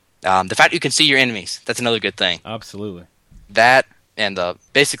that. The fact you can see your enemies—that's another good thing. Absolutely. That and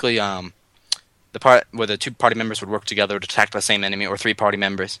basically the part where the 2 party members would work together to attack the same enemy, or 3 party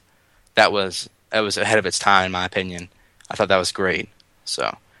members, that was ahead of its time in my opinion. I thought that was great.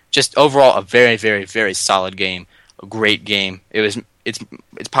 So just overall a very, very, very solid game, a great game. It's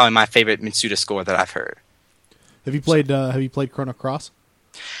probably my favorite Mitsuda score that I've heard. Have you played Chrono Cross?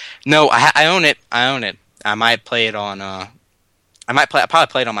 No, I own it. I might play it on. I probably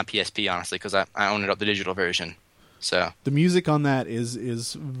play it on my PSP honestly because I own it the digital version. So The music on that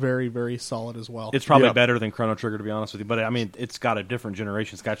is very, very solid as well. It's probably Yeah. better than Chrono Trigger, to be honest with you. But I mean, it's got a different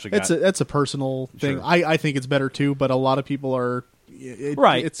generation. It's actually got. That's a personal thing. Sure. I think it's better too, but a lot of people are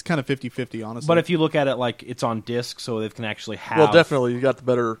Right. It's kind of 50-50, honestly. But if you look at it like it's on disc, so it can actually have. Well, definitely, you got the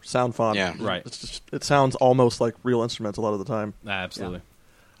better sound font. Yeah. Right. It sounds almost like real instruments a lot of the time. Absolutely.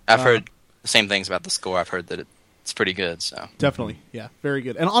 I've heard the same things about the score. I've heard that it's pretty good. So Definitely, yeah, very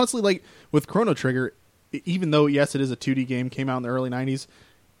good. And honestly, like with Chrono Trigger, even though yes, it is a 2D game, came out in the early '90s,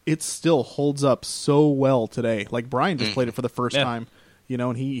 it still holds up so well today. Like Brian just played it for the first Yeah. time,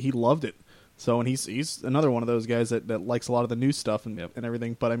 and he loved it. So, and he's another one of those guys that likes a lot of the new stuff and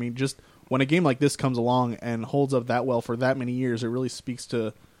everything. But I mean, just when a game like this comes along and holds up that well for that many years, it really speaks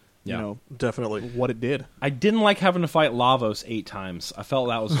to Definitely. what it did. I didn't like having to fight Lavos 8 times. I felt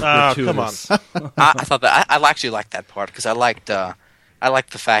that was Ah, gratuitous. come I thought that I actually liked that part because I liked the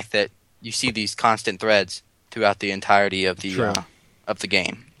fact that you see these constant threads throughout the entirety of the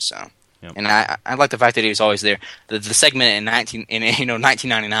game. So, Yep. and I like the fact that he was always there. The segment in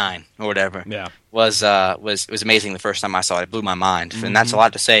 1999 or whatever Yeah. was amazing the first time I saw it. It blew my mind, and that's a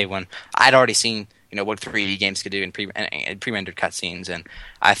lot to say when I'd already seen what 3D games could do in pre-rendered cutscenes, and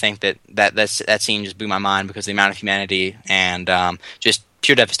I think that scene just blew my mind because of the amount of humanity and just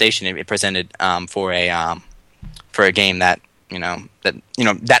pure devastation it presented for a game that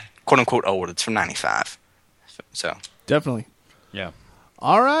quote unquote old. It's from '95, so Definitely. Yeah.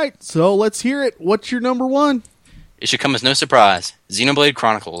 All right, so let's hear it. What's your number one? It should come as no surprise. Xenoblade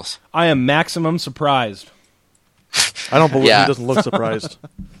Chronicles. I am maximum surprised. I don't believe Yeah. he doesn't look surprised.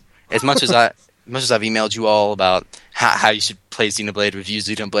 As much as I've emailed you all about how you should play Xenoblade, review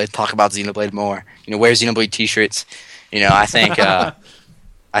Xenoblade, talk about Xenoblade more. Wear Xenoblade T-shirts. I think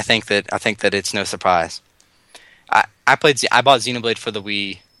I think that it's no surprise. I bought Xenoblade for the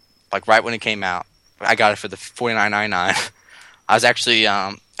Wii, like right when it came out. I got it for the $49.99. I was actually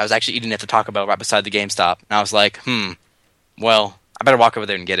eating at the Taco Bell right beside the GameStop, and I was like, well, I better walk over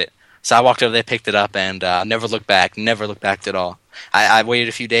there and get it. So I walked over there, picked it up, and never looked back. Never looked back at all. I waited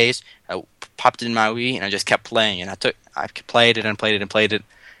a few days, I popped it in my Wii, and I just kept playing. And I played it and played it and played it.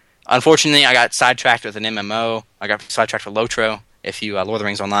 Unfortunately, I got sidetracked with an MMO. I got sidetracked with Lotro. If you Lord of the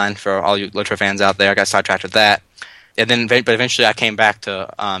Rings Online, for all you Lotro fans out there, I got sidetracked with that. And then, but eventually, I came back to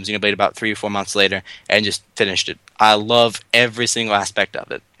Xenoblade about 3 or 4 months later and just finished it. I love every single aspect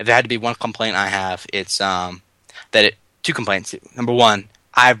of it. If there had to be one complaint I have, it's two complaints. Number one,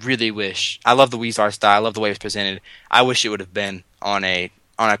 I really wish, I love the Wii's art style, I love the way it's presented. I wish it would have been on a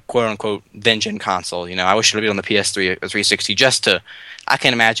quote unquote then-gen console. I wish it would have been on the PS3 or 360. I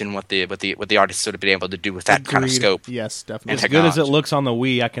can't imagine what the artists would have been able to do with that kind of Agreed. scope. Yes, definitely. And As good as it technology. looks on the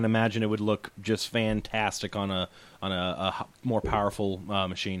Wii, I can imagine it would look just fantastic on a more powerful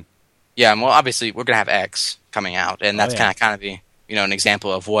machine. Yeah, well, obviously we're gonna have X coming out, and that's yeah. kind of be an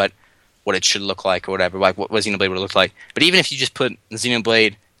example of what it should look like or whatever, like what Xenoblade would look like. But even if you just put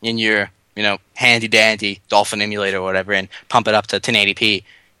Xenoblade in your handy dandy Dolphin emulator or whatever and pump it up to 1080p,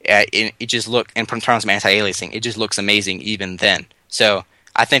 it just in terms of anti-aliasing, it just looks amazing even then. So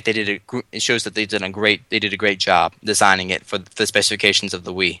I think it shows that they did a great job designing it for the specifications of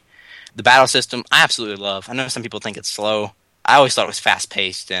the Wii. The battle system I absolutely love. I know some people think it's slow. I always thought it was fast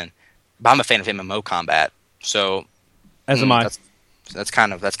paced, but I'm a fan of MMO combat. So As am I. that's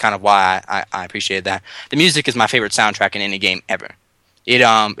kind of why I appreciate that. The music is my favorite soundtrack in any game ever.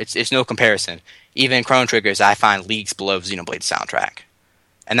 It's no comparison. Even Chrono Trigger's I find leagues below Xenoblade's soundtrack,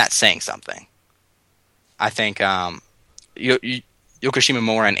 and that's saying something. I think Yoko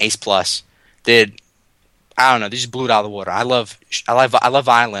Shimomura and Ace Plus did. I don't know. They just blew it out of the water. I love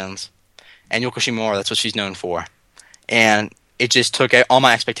violins, and Yoko Shimomura. That's what she's known for, and it just took all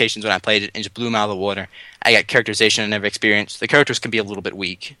my expectations when I played it and just blew them out of the water. I got characterization I never experienced. The characters can be a little bit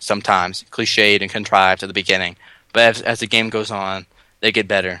weak sometimes, cliched and contrived at the beginning, but as the game goes on, they get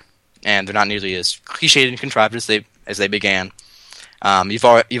better, and they're not nearly as cliched and contrived as they began. You've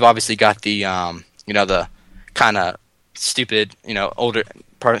obviously got the the kind of stupid older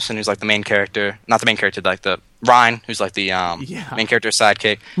person who's like the main character, not the main character, like the Ryan, who's like the main character's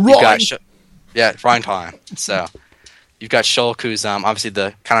sidekick. Ryan! Ryan time. So you've got Shulk, who's obviously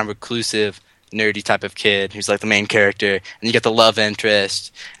the kind of reclusive, nerdy type of kid who's like the main character, and you got the love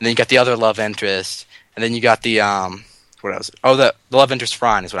interest, and then you got the other love interest, and then you got the what else? Oh, the love interest for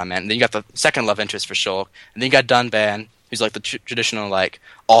Ryan is what I meant. And then you got the second love interest for Shulk, and then you got Dunban, who's like the traditional like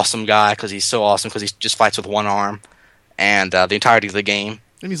awesome guy because he's so awesome because he just fights with one arm, and the entirety of the game.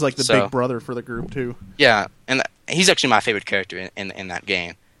 And he's like the big brother for the group too. Yeah, and he's actually my favorite character in that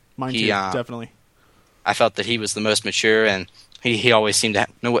game. Mine too, definitely. I felt that he was the most mature, and he always seemed to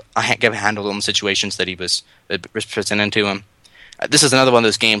know what I get handle in situations that was presented to him. This is another one of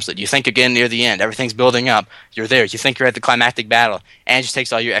those games that you think again near the end, everything's building up, you're there, you think you're at the climactic battle, and it just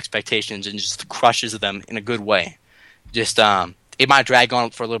takes all your expectations and just crushes them in a good way. Just it might drag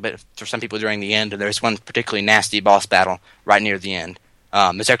on for a little bit for some people during the end, and there's one particularly nasty boss battle right near the end.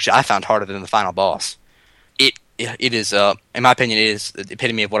 It's actually I found harder than the final boss. It is in my opinion, it is the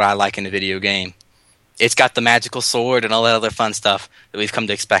epitome of what I like in a video game. It's got the magical sword and all that other fun stuff that we've come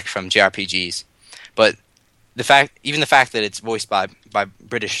to expect from JRPGs. But the fact that it's voiced by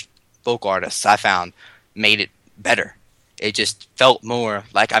British folk artists, I found made it better. It just felt more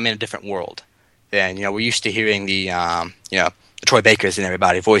like I'm in a different world. And we're used to hearing the the Troy Bakers and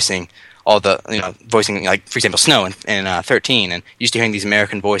everybody voicing all the voicing, like for example Snow in 13, and used to hearing these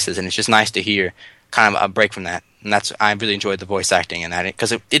American voices, and it's just nice to hear kind of a break from that. And I really enjoyed the voice acting in that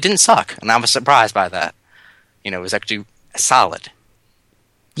because it didn't suck, and I was surprised by that. It was actually solid.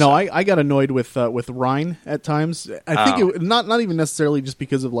 No, I got annoyed with Ryan at times. I think it not even necessarily just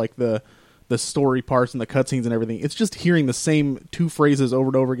because of like the story parts and the cutscenes and everything. It's just hearing the same two phrases over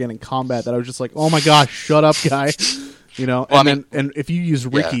and over again in combat that I was just like, oh my gosh, shut up, guy. And if you use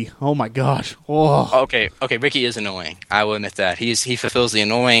Ricky, oh my gosh, oh. Okay, Ricky is annoying. I will admit that he fulfills the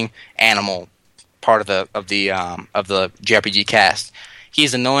annoying animal part of the JRPG cast.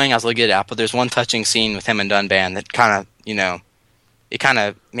 He's annoying. I was looking at it up, but there's one touching scene with him and Dunban that kind of it kind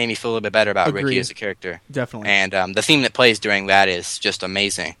of made me feel a little bit better about Agreed. Ricky as a character. Definitely. And the theme that plays during that is just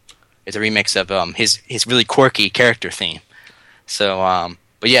amazing. It's a remix of his really quirky character theme. So,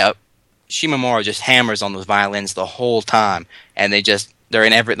 but yeah, Shimomura just hammers on those violins the whole time, and they're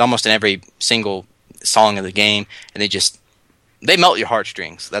in almost in every single song of the game, and they melt your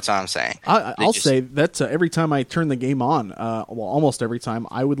heartstrings. That's what I'm saying. I'll say that's every time I turn the game on, well, almost every time,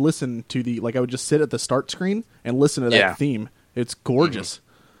 I would listen to I would just sit at the start screen and listen to that theme. It's gorgeous.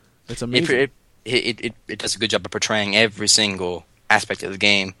 Mm-hmm. It's amazing. It does a good job of portraying every single aspect of the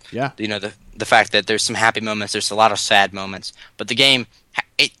game. Yeah. You know, the fact that there's some happy moments, there's a lot of sad moments, but the game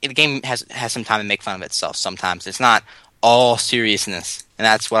has some time to make fun of itself sometimes. It's not all seriousness, and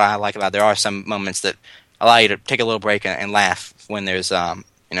that's what I like about it. There are some moments that allow you to take a little break and laugh when there's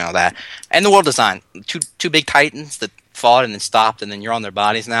that. And the world design, two big titans that fought and then stopped and then you're on their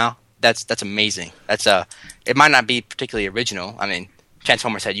bodies now. That's amazing. It might not be particularly original. I mean,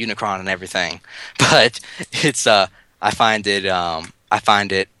 Transformers had Unicron and everything, but it's I find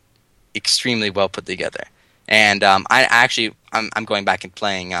it extremely well put together. And I'm going back and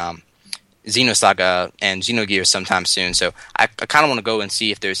playing Xenosaga and Xenogears sometime soon. So I kind of want to go and see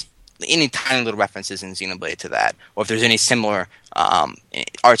if there's any tiny little references in Xenoblade to that, or if there's any similar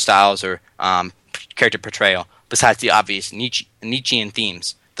art styles or character portrayal besides the obvious Nietzschean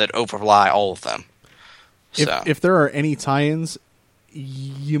themes that overlie all of them. If there are any tie-ins,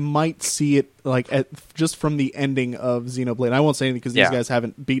 you might see it just from the ending of Xenoblade. I won't say anything because these guys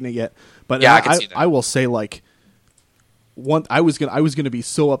haven't beaten it yet. But I can see that. I will say I was gonna be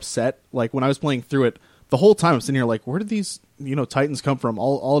so upset when I was playing through it. The whole time I'm sitting here where did these Titans come from?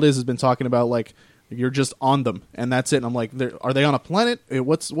 All it is has been talking about you're just on them and that's it. And I'm like, are they on a planet?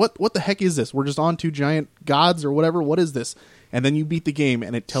 What the heck is this? We're just on two giant gods or whatever. What is this? And then you beat the game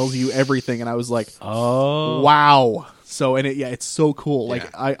and it tells you everything. And I was like, oh wow. So it's so cool.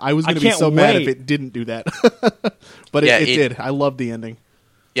 I was going to be so mad if it didn't do that, but it did. I love the ending.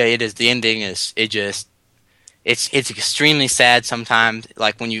 Yeah, it is. The ending is it's extremely sad sometimes.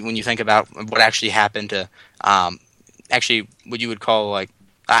 When you think about what actually happened to actually what you would call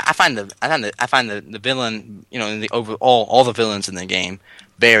I find the villain in the overall all the villains in the game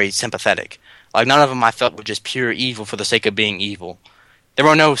very sympathetic. None of them I felt were just pure evil for the sake of being evil. There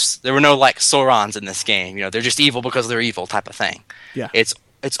were no Saurons in this game. They're just evil because they're evil type of thing. Yeah. It's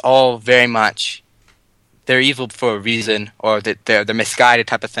all very much they're evil for a reason, or that they're misguided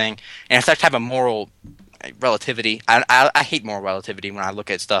type of thing. And it's that type of moral relativity. I hate moral relativity when I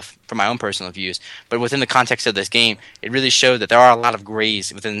look at stuff from my own personal views. But within the context of this game, it really showed that there are a lot of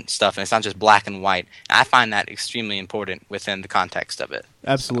grays within stuff, and it's not just black and white. And I find that extremely important within the context of it.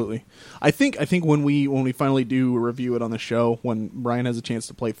 Absolutely. So. I think when we finally do review it on the show, when Brian has a chance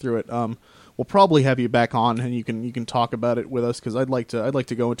to play through it, we'll probably have you back on and you can talk about it with us, because I'd like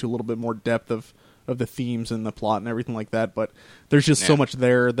to go into a little bit more depth of the themes and the plot and everything like that. But there's just so much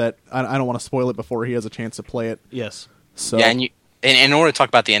there that I don't want to spoil it before he has a chance to play it. Yes. So and in order to talk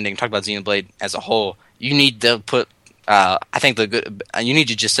about the ending, talk about Xenoblade as a whole, you need to put. I think you need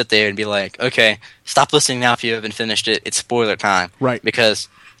to just sit there and be like, okay, stop listening now if you haven't finished it. It's spoiler time, right? Because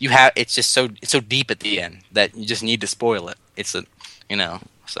it's so deep at the end that you just need to spoil it. So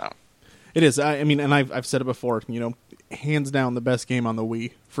it is. I mean, and I've said it before. Hands down the best game on the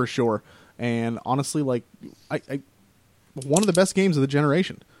Wii for sure. And honestly, I one of the best games of the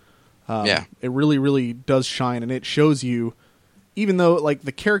generation. It really, really does shine, and it shows you, even though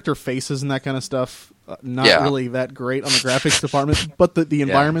the character faces and that kind of stuff, not really that great on the graphics department, but the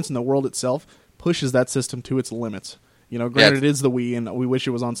environments and the world itself pushes that system to its limits. Granted, it is the Wii, and we wish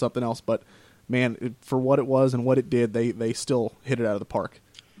it was on something else, but man, for what it was and what it did, they still hit it out of the park.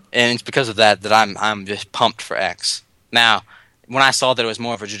 And it's because of that I'm just pumped for X. Now, when I saw that it was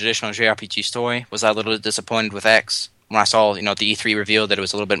more of a traditional JRPG story, was I a little disappointed with X? When I saw, the E3 reveal that it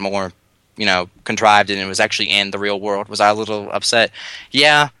was a little bit more, contrived and it was actually in the real world, was I a little upset?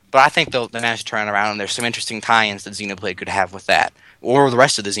 Yeah, but I think they'll manage to turn it around, and there's some interesting tie-ins that Xenoblade could have with that, or the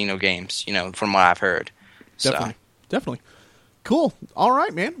rest of the Xeno games, from what I've heard. Definitely. Cool. All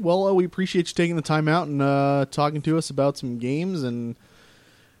right, man. Well, we appreciate you taking the time out and talking to us about some games and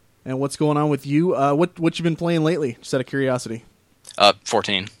what's going on with you. What you been playing lately? Just out of curiosity.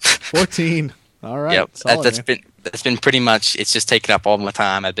 14. 14. All right. Yep. Solid, that's been pretty much. It's just taken up all my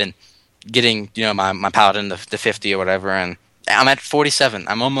time. I've been getting my paladin to 50 or whatever, and I'm at 47.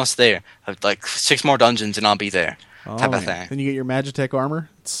 I'm almost there. I've 6 more dungeons and I'll be there. Type of thing. Then you get your Magitech armor.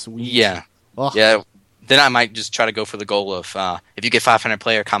 Sweet. Yeah. Oh. Yeah. Then I might just try to go for the goal of if you get 500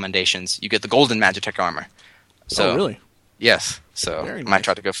 player commendations, you get the golden Magitech armor. So, really? Yes. So I might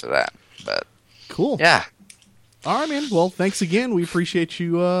try to go for that. But cool. Yeah. All right, man. Well, thanks again. We appreciate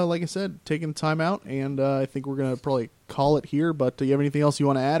you, like I said, taking the time out, and I think we're going to probably call it here, but do you have anything else you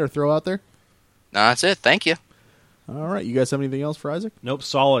want to add or throw out there? No, that's it. Thank you. All right. You guys have anything else for Isaac? Nope,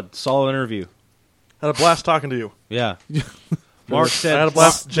 solid interview. Had a blast talking to you. Yeah. Mark I said had a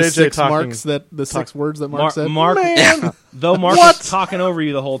blast. The JJ six talking. marks that the six words that Mark said. Mark, Man. though Mark What? was talking over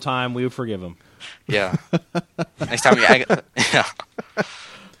you the whole time, we would forgive him. Yeah. Next time, yeah.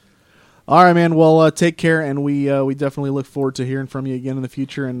 All right, man. Well, take care, and we definitely look forward to hearing from you again in the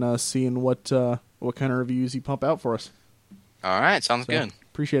future and seeing what kind of reviews you pump out for us. All right, sounds So, good.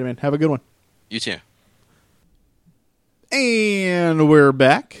 appreciate it, man. Have a good one. You too. And we're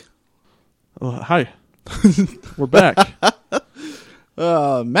back. Hi. We're back.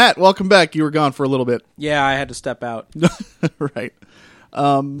 Matt, welcome back. You were gone for a little bit. Yeah, I had to step out. Right.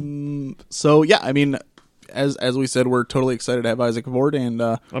 So, yeah, I mean, as we said, we're totally excited to have Isaac aboard, and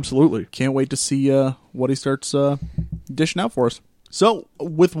Absolutely. can't wait to see what he starts dishing out for us. So,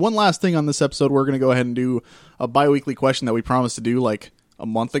 with one last thing on this episode, we're going to go ahead and do a bi-weekly question that we promised to do like a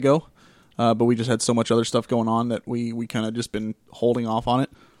month ago, but we just had so much other stuff going on that we kind of just been holding off on it.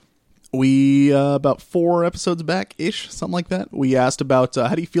 We, about 4 episodes back-ish, something like that, we asked about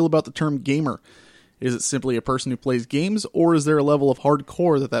how do you feel about the term gamer? Is it simply a person who plays games, or is there a level of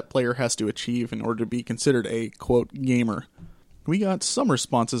hardcore that player has to achieve in order to be considered a, quote, gamer? We got some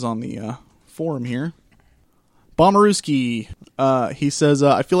responses on the forum here. Bomberooski, he says,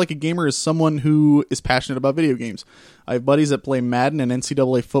 I feel like a gamer is someone who is passionate about video games. I have buddies that play Madden and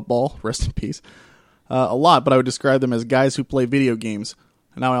NCAA football, rest in peace, a lot, but I would describe them as guys who play video games.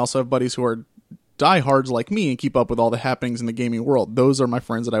 Now I also have buddies who are diehards like me and keep up with all the happenings in the gaming world. Those are my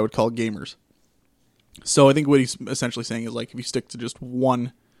friends that I would call gamers. So I think what he's essentially saying is, like, if you stick to just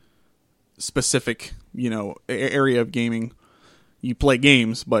one specific, area of gaming, you play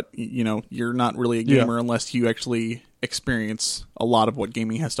games, but, you're not really a gamer unless you actually experience a lot of what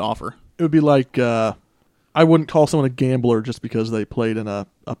gaming has to offer. It would be like I wouldn't call someone a gambler just because they played in a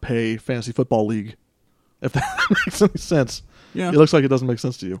pay fantasy football league. If that makes any sense. Yeah. It looks like it doesn't make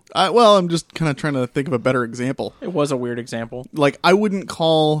sense to you. Well, I'm just kind of trying to think of a better example. It was a weird example. Like, I wouldn't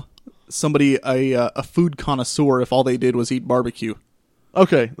call somebody a food connoisseur if all they did was eat barbecue.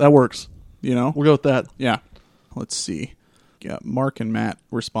 Okay, that works. We'll We'll go with that. Yeah. Let's see. Yeah, Mark and Matt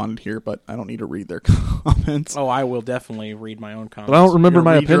responded here, but I don't need to read their comments. Oh, I will definitely read my own comments. But I don't remember You're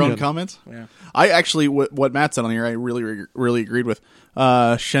gonna my read your opinion. own comments? Yeah. I actually, what Matt said on here, I really agreed with.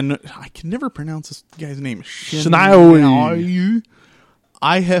 I can never pronounce this guy's name. Shinaoi.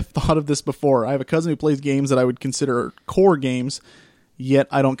 I have thought of this before. I have a cousin who plays games that I would consider core games, yet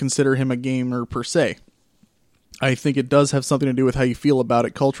I don't consider him a gamer per se. I think it does have something to do with how you feel about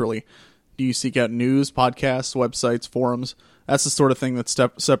it culturally. Do you seek out news, podcasts, websites, forums? That's the sort of thing that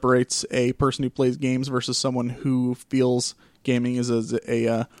separates a person who plays games versus someone who feels gaming is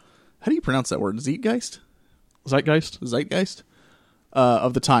a how do you pronounce that word? Zeitgeist? Zeitgeist? Zeitgeist?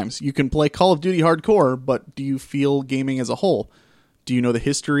 Of the times. You can play Call of Duty hardcore, but do you feel gaming as a whole? Do you know the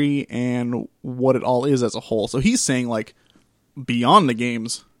history and what it all is as a whole? So he's saying, like, beyond the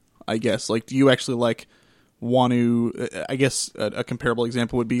games, I guess. Like, do you actually, like, want to... I guess a comparable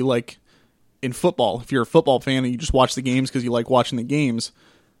example would be, like, in football. If you're a football fan and you just watch the games because you like watching the games,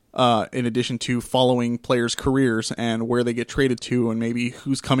 in addition to following players' careers and where they get traded to and maybe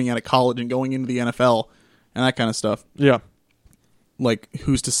who's coming out of college and going into the NFL and that kind of stuff. Yeah. Like,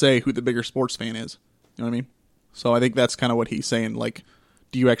 who's to say who the bigger sports fan is? You know what I mean? So I think that's kind of what he's saying. Like,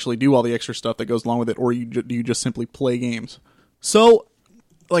 do you actually do all the extra stuff that goes along with it, or do you just simply play games? So,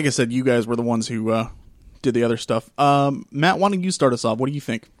 like I said, you guys were the ones who did the other stuff. Matt, why don't you start us off? What do you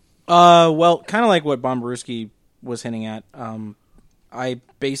think? Well, kind of like what Bomberooski was hinting at. I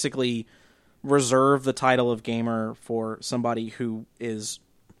basically reserve the title of gamer for somebody who is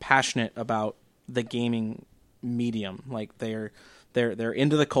passionate about the gaming medium. Like, they're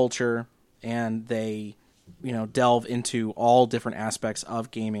into the culture and they delve into all different aspects of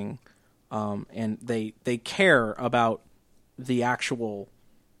gaming, and they care about the actual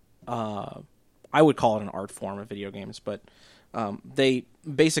I would call it an art form of video games, but they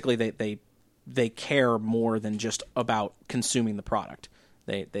basically they care more than just about consuming the product.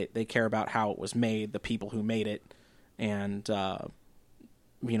 They care about how it was made, the people who made it, and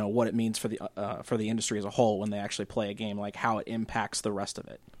what it means for the industry as a whole when they actually play a game, like how it impacts the rest of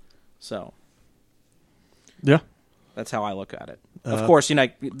it. So Yeah. that's how I look at it. Of course,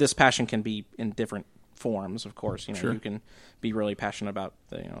 this passion can be in different forms. Of course, Sure. You can be really passionate about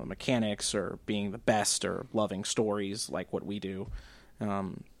the mechanics or being the best or loving stories like what we do.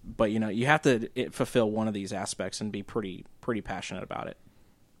 But you have to fulfill one of these aspects and be pretty passionate about it.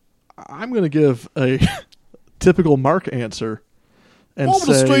 I'm going to give a typical Mark answer and Well, I'm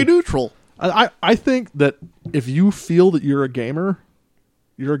gonna say, stay neutral. I think that if you feel that you're a gamer,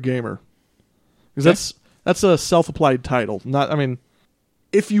 you're a gamer. Because that's a self-applied title. Not, I mean,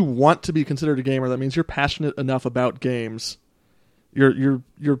 if you want to be considered a gamer, that means you're passionate enough about games. You're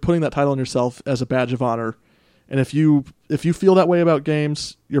putting that title on yourself as a badge of honor. And if you feel that way about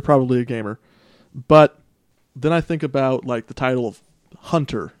games, you're probably a gamer. But then I think about like the title of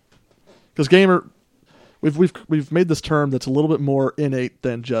hunter. Because gamer, we've made this term that's a little bit more innate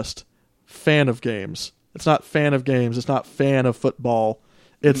than just fan of games. It's not fan of games. It's not fan of football.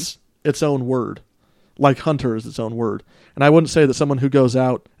 It's its own word. Like hunter is its own word. And I wouldn't say that someone who goes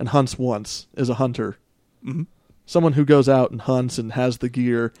out and hunts once is a hunter. Mm-hmm. Someone who goes out and hunts and has the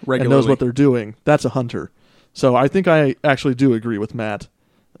gear and Regularly. knows what they're doing, that's a hunter. So I think I actually do agree with Matt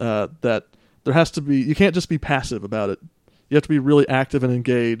that there has to be, you can't just be passive about it. You have to be really active and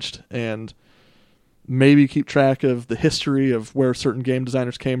engaged and maybe keep track of the history of where certain game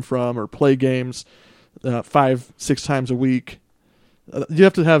designers came from or play games 5-6 times a week. You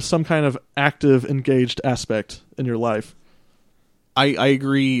have to have some kind of active, engaged aspect in your life. I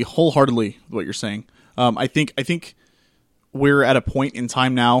agree wholeheartedly with what you're saying. I think we're at a point in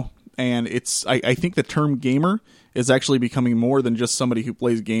time now, and I think the term gamer is actually becoming more than just somebody who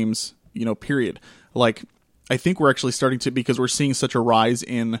plays games, period. Like, I think we're actually starting to, because we're seeing such a rise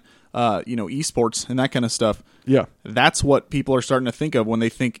in, esports and that kind of stuff. Yeah. That's what people are starting to think of when they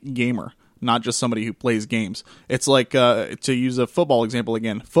think gamer, not just somebody who plays games. It's like, to use a football example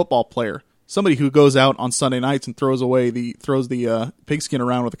again, football player. Somebody who goes out on Sunday nights and throws the pigskin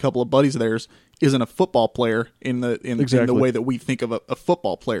around with a couple of buddies of theirs isn't a football player in the way that we think of a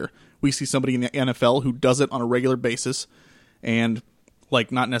football player. We see somebody in the NFL who does it on a regular basis, and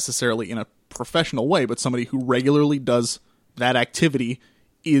like not necessarily in a professional way, but somebody who regularly does that activity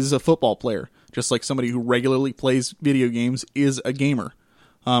is a football player. Just like somebody who regularly plays video games is a gamer.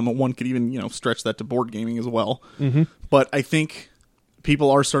 One could even stretch that to board gaming as well. Mm-hmm. But I think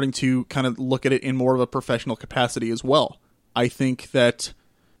people are starting to kind of look at it in more of a professional capacity as well. I think that,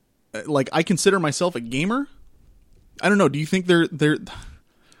 like, I consider myself a gamer. I don't know. Do you think they're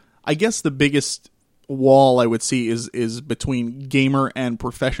I guess the biggest wall I would see is between gamer and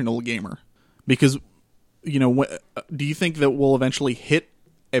professional gamer, because do you think that we'll eventually hit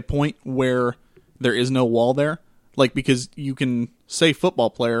a point where there is no wall there? Like, because you can say football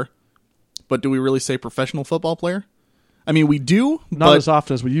player, but do we really say professional football player? I mean, we do, not as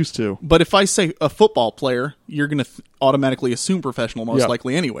often as we used to. But if I say a football player, you're going to automatically assume professional, most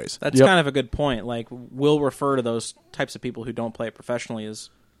likely anyways. That's kind of a good point. Like, we'll refer to those types of people who don't play it professionally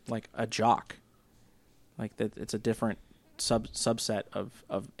as like a jock. Like that, it's a different subset of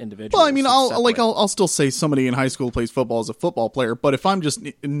individuals. Well, I mean, I'll still say somebody in high school who plays football is a football player. But if I'm just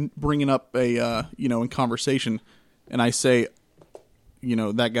bringing up a in conversation, and I say,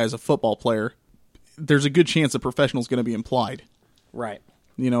 that guy's a football player, there's a good chance a professional is going to be implied. Right.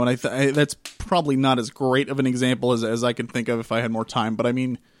 And that's probably not as great of an example as I can think of if I had more time. But I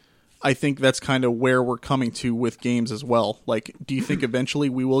mean, I think that's kind of where we're coming to with games as well. Like, do you think eventually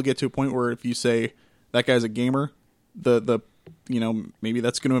we will get to a point where if you say that guy's a gamer, the maybe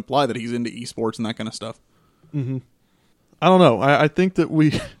that's going to imply that he's into esports and that kind of stuff? Mm-hmm. I don't know. I think that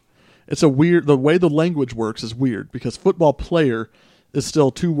it's a weird, the way the language works is weird, because football player is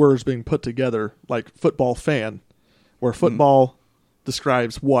still two words being put together, like football fan, where football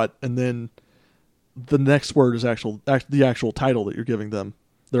describes what, and then the next word is the actual title that you're giving them.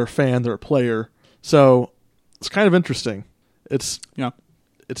 They're a fan, they're a player. So it's kind of interesting. It's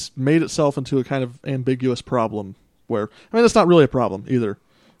made itself into a kind of ambiguous problem where, I mean, it's not really a problem either.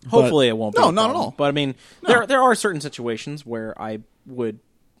 Hopefully it won't be. No, not at all. But I mean, there are certain situations where I would,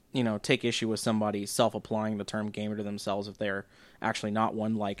 take issue with somebody self-applying the term gamer to themselves if they're actually not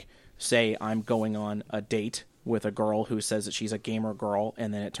one. Like, say I'm going on a date with a girl who says that she's a gamer girl,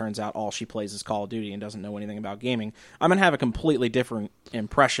 and then it turns out all she plays is Call of Duty and doesn't know anything about gaming. I'm going to have a completely different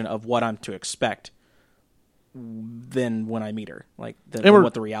impression of what I'm to expect than when I meet her, than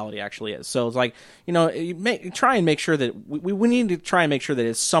what the reality actually is. So it's like, try and make sure that we need to try and make sure that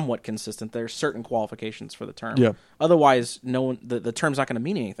it's somewhat consistent. There's certain qualifications for the term. Yeah. Otherwise, the term's not going to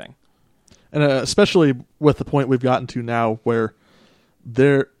mean anything. And especially with the point we've gotten to now, where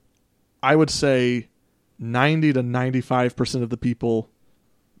I would say 90 to 95% of the people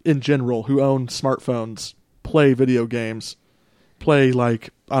in general who own smartphones play video games, play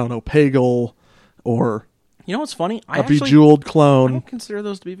Peggle or You know what's funny? a Bejeweled I clone. don't consider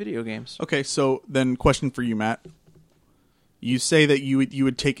those to be video games. Okay, so then question for you, Matt. You say that you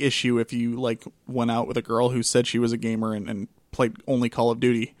would take issue if you went out with a girl who said she was a gamer and played only Call of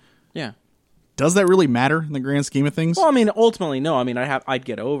Duty. Yeah. does that really matter in the grand scheme of things? Well, I mean, ultimately, no. I mean, I'd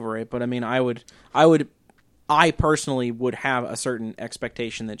get over it, but I mean, I personally would have a certain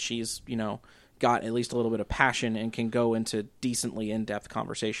expectation that she's, got at least a little bit of passion and can go into decently in-depth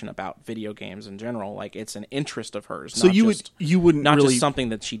conversation about video games in general. Like, it's an interest of hers. So not you wouldn't not really just something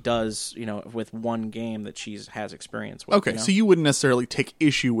that she does, with one game that has experience with. Okay, so you wouldn't necessarily take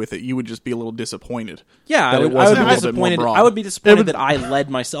issue with it. You would just be a little disappointed. Yeah, that I it would wasn't be a little bit more disappointed. broad. I would be disappointed that I led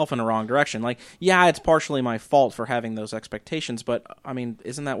myself in a wrong direction. Like, yeah, it's partially my fault for having those expectations, but I mean,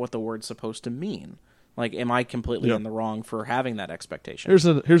 isn't that what the word's supposed to mean? Like, am I completely in the wrong for having that expectation? Here's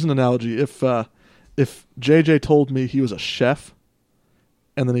an analogy. If JJ told me he was a chef,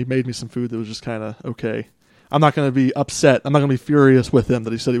 and then he made me some food that was just kind of okay, I'm not going to be upset. I'm not going to be furious with him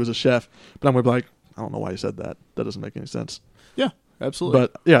that he said he was a chef, but I'm going to be like, I don't know why he said that. That doesn't make any sense. Yeah, absolutely.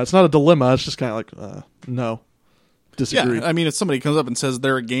 But yeah, it's not a dilemma. It's just kind of like, no, disagree. Yeah, I mean, if somebody comes up and says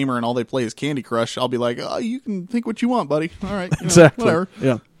they're a gamer and all they play is Candy Crush, I'll be like, oh, you can think what you want, buddy. All right, Exactly. whatever.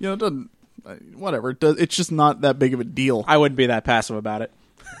 Yeah. It doesn't. Whatever. It's just not that big of a deal. I wouldn't be that passive about it.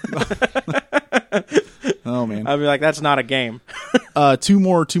 Oh man. I'd be like, that's not a game. Two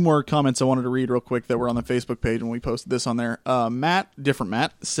more comments I wanted to read real quick that were on the Facebook page when we posted this on there. Different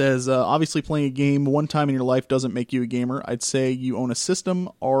Matt says, obviously playing a game one time in your life doesn't make you a gamer. I'd say you own a system,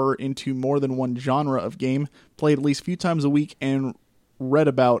 are into more than one genre of game, played at least a few times a week, and read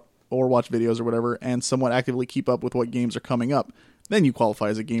about or watch videos or whatever, and somewhat actively keep up with what games are coming up. Then you qualify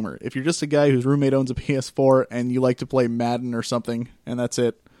as a gamer. If you're just a guy whose roommate owns a PS4 and you like to play Madden or something, and that's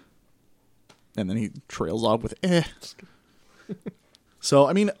it. And then he trails off with, So,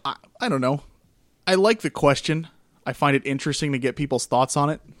 I mean, I don't know. I like the question. I find it interesting to get people's thoughts on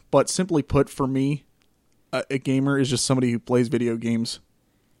it. But simply put, for me, a gamer is just somebody who plays video games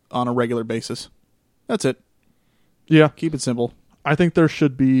on a regular basis. That's it. Yeah. Keep it simple. I think there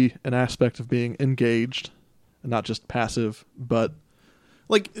should be an aspect of being engaged and not just passive, but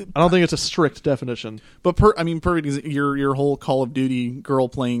Like, I don't think it's a strict definition. but perfect. Your whole Call of Duty girl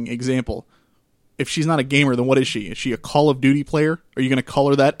playing example. If she's not a gamer, then what is she? Is she a Call of Duty player? Are you going to call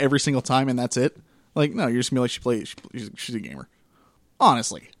her that every single time and that's it? Like, no, you're just going to be like, she's a gamer.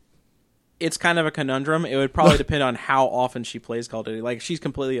 Honestly. It's kind of a conundrum. It would probably depend on how often she plays Call of Duty. Like, if she's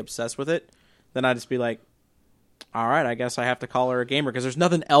completely obsessed with it, then I'd just be like, all right, I guess I have to call her a gamer because there's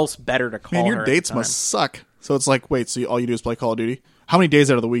nothing else better to call her. Man, your at the dates time. must suck. So it's like, wait, so all you do is play Call of Duty? How many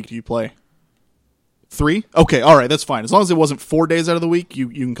days out of the week do you play? 3? Okay, all right, that's fine. As long as it wasn't 4 days out of the week, you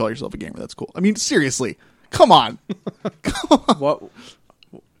can call yourself a gamer. That's cool. I mean, seriously. Come on. What?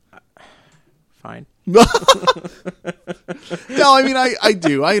 Fine. No, I mean, I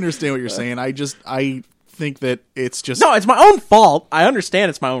do. I understand what you're saying. I think that it's just... No, it's my own fault. I understand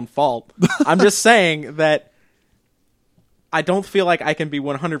it's my own fault. I'm just saying that I don't feel like I can be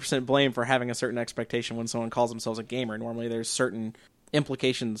 100% blamed for having a certain expectation when someone calls themselves a gamer. Normally, there's certain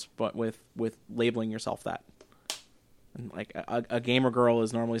implications, but with labeling yourself that. And like a gamer girl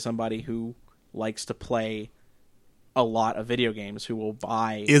is normally somebody who likes to play a lot of video games, who will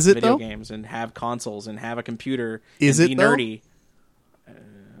buy video games and have consoles and have a computer and be nerdy.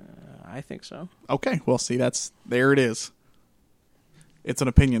 I think so. Okay, well, see, there it is. It's an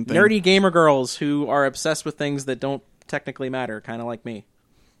opinion thing. Nerdy gamer girls who are obsessed with things that don't technically matter, kind of like me.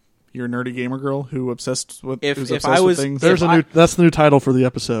 You're a nerdy gamer girl who's obsessed with If things. That's the new title for the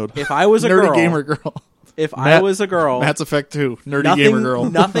episode. If I was a nerdy girl, gamer girl. If I was a girl, Matt's Effect 2, nerdy gamer girl.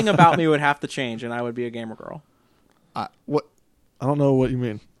 Nothing about me would have to change, and I would be a gamer girl. What? I don't know what you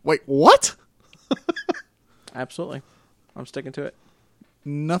mean. Wait, what? Absolutely, I'm sticking to it.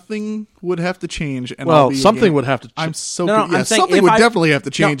 Nothing would have to change, and I'll be something would have to. I'm so No, yeah, I'm saying something if would I- definitely have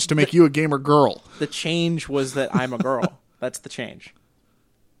to change No, to make you a gamer girl. The change was that I'm a girl. That's the change.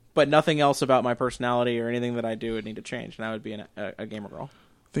 But nothing else about my personality or anything that I do would need to change, and I would be a gamer girl.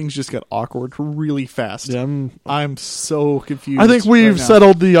 Things just got awkward really fast. Yeah, I'm so confused. I think we've right now.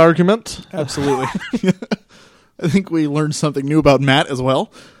 settled the argument. Absolutely. I think we learned something new about Matt as well.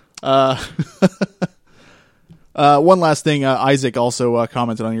 One last thing, Isaac also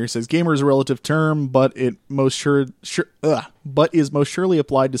commented on here. He says, "Gamer is a relative term, but is most surely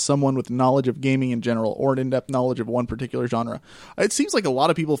applied to someone with knowledge of gaming in general, or an in-depth knowledge of one particular genre." It seems like a lot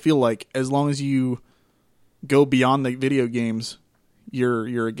of people feel like as long as you go beyond the video games,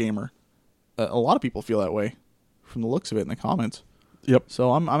 you're a gamer. A lot of people feel that way, from the looks of it in the comments. Yep.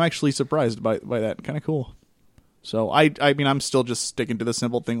 So I'm actually surprised by that. Kind of cool. So I mean, I'm still just sticking to the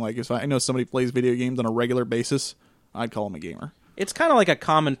simple thing. Like, if I know somebody plays video games on a regular basis, I'd call them a gamer. It's kind of like a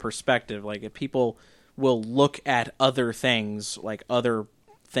common perspective. Like, if people will look at other things, like other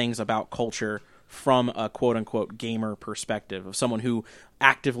things about culture, from a quote-unquote gamer perspective, of someone who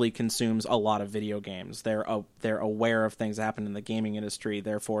actively consumes a lot of video games. They're aware of things that happen in the gaming industry,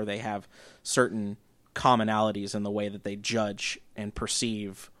 therefore they have certain commonalities in the way that they judge and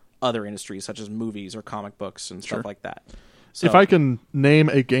perceive other industries, such as movies or comic books and stuff like that. So, If I can name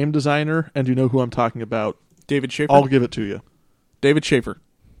a game designer and you know who I'm talking about, David Schaefer. I'll give it to you. David Schaefer.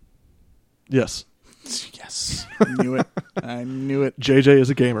 Yes. Yes. I knew it. I knew it. JJ is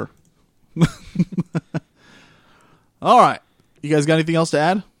a gamer. All right. You guys got anything else to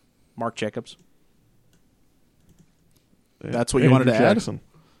add? Mark Jacobs. That's what you wanted to add? Jackson.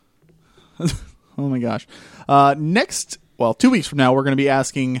 Oh my gosh. Next, 2 weeks from now, we're going to be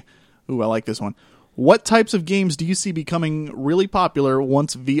asking, ooh, I like this one. What types of games do you see becoming really popular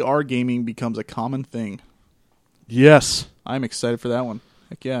once VR gaming becomes a common thing? Yes. I'm excited for that one.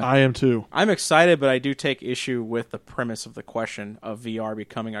 Heck yeah. I am too. I'm excited, but I do take issue with the premise of the question of VR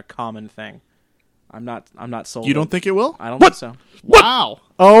becoming a common thing. I'm not sold. You don't think it will? I don't think so. Wow.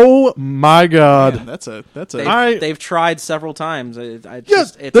 Oh my God. Man, that's a They've tried several times.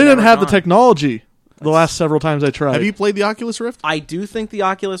 Yes, they didn't have the technology the last several times I tried. Have you played the Oculus Rift? I do think the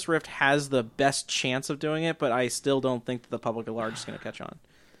Oculus Rift has the best chance of doing it, but I still don't think that the public at large is going to catch on.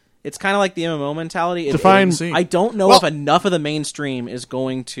 It's kind of like the MMO mentality. I don't know if enough of the mainstream is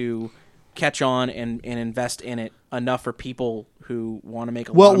going to catch on and invest in it enough for people who want to make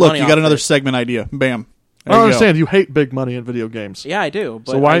a lot of money. You got another segment idea. Bam. I don't understand. You hate big money in video games. Yeah, I do.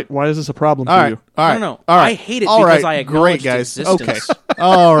 But So why is this a problem for you? All right. No. All right. I hate it All because right. I acknowledge Great, guys. its existence. Okay.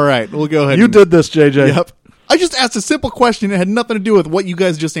 All right. We'll go ahead. You did this, JJ. Yep. I just asked a simple question. It had nothing to do with what you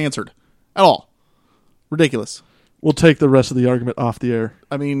guys just answered at all. Ridiculous. We'll take the rest of the argument off the air.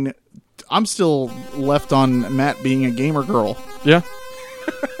 I mean, I'm still left on Matt being a gamer girl. Yeah?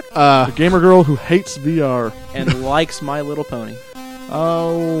 A gamer girl who hates VR. And likes My Little Pony.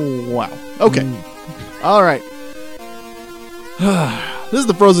 Oh, wow. Okay. All right. This is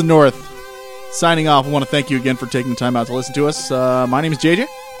the Frozen North signing off. I want to thank you again for taking the time out to listen to us. My name is JJ.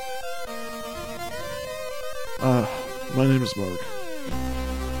 My name is Mark.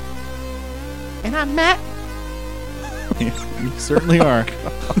 And I'm Matt. You certainly are.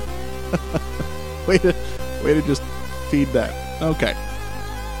 Way to just feed that. Okay.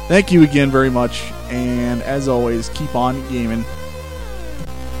 Thank you again very much. And as always, keep on gaming.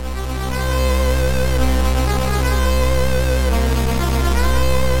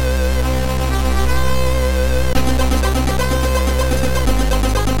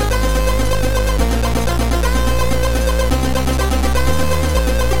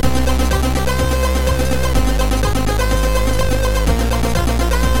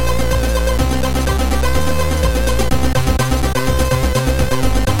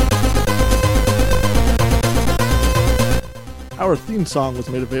 Our theme song was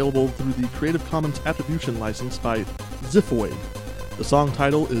made available through the Creative Commons Attribution license by Ziphoid. The song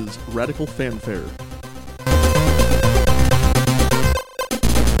title is Radical Fanfare.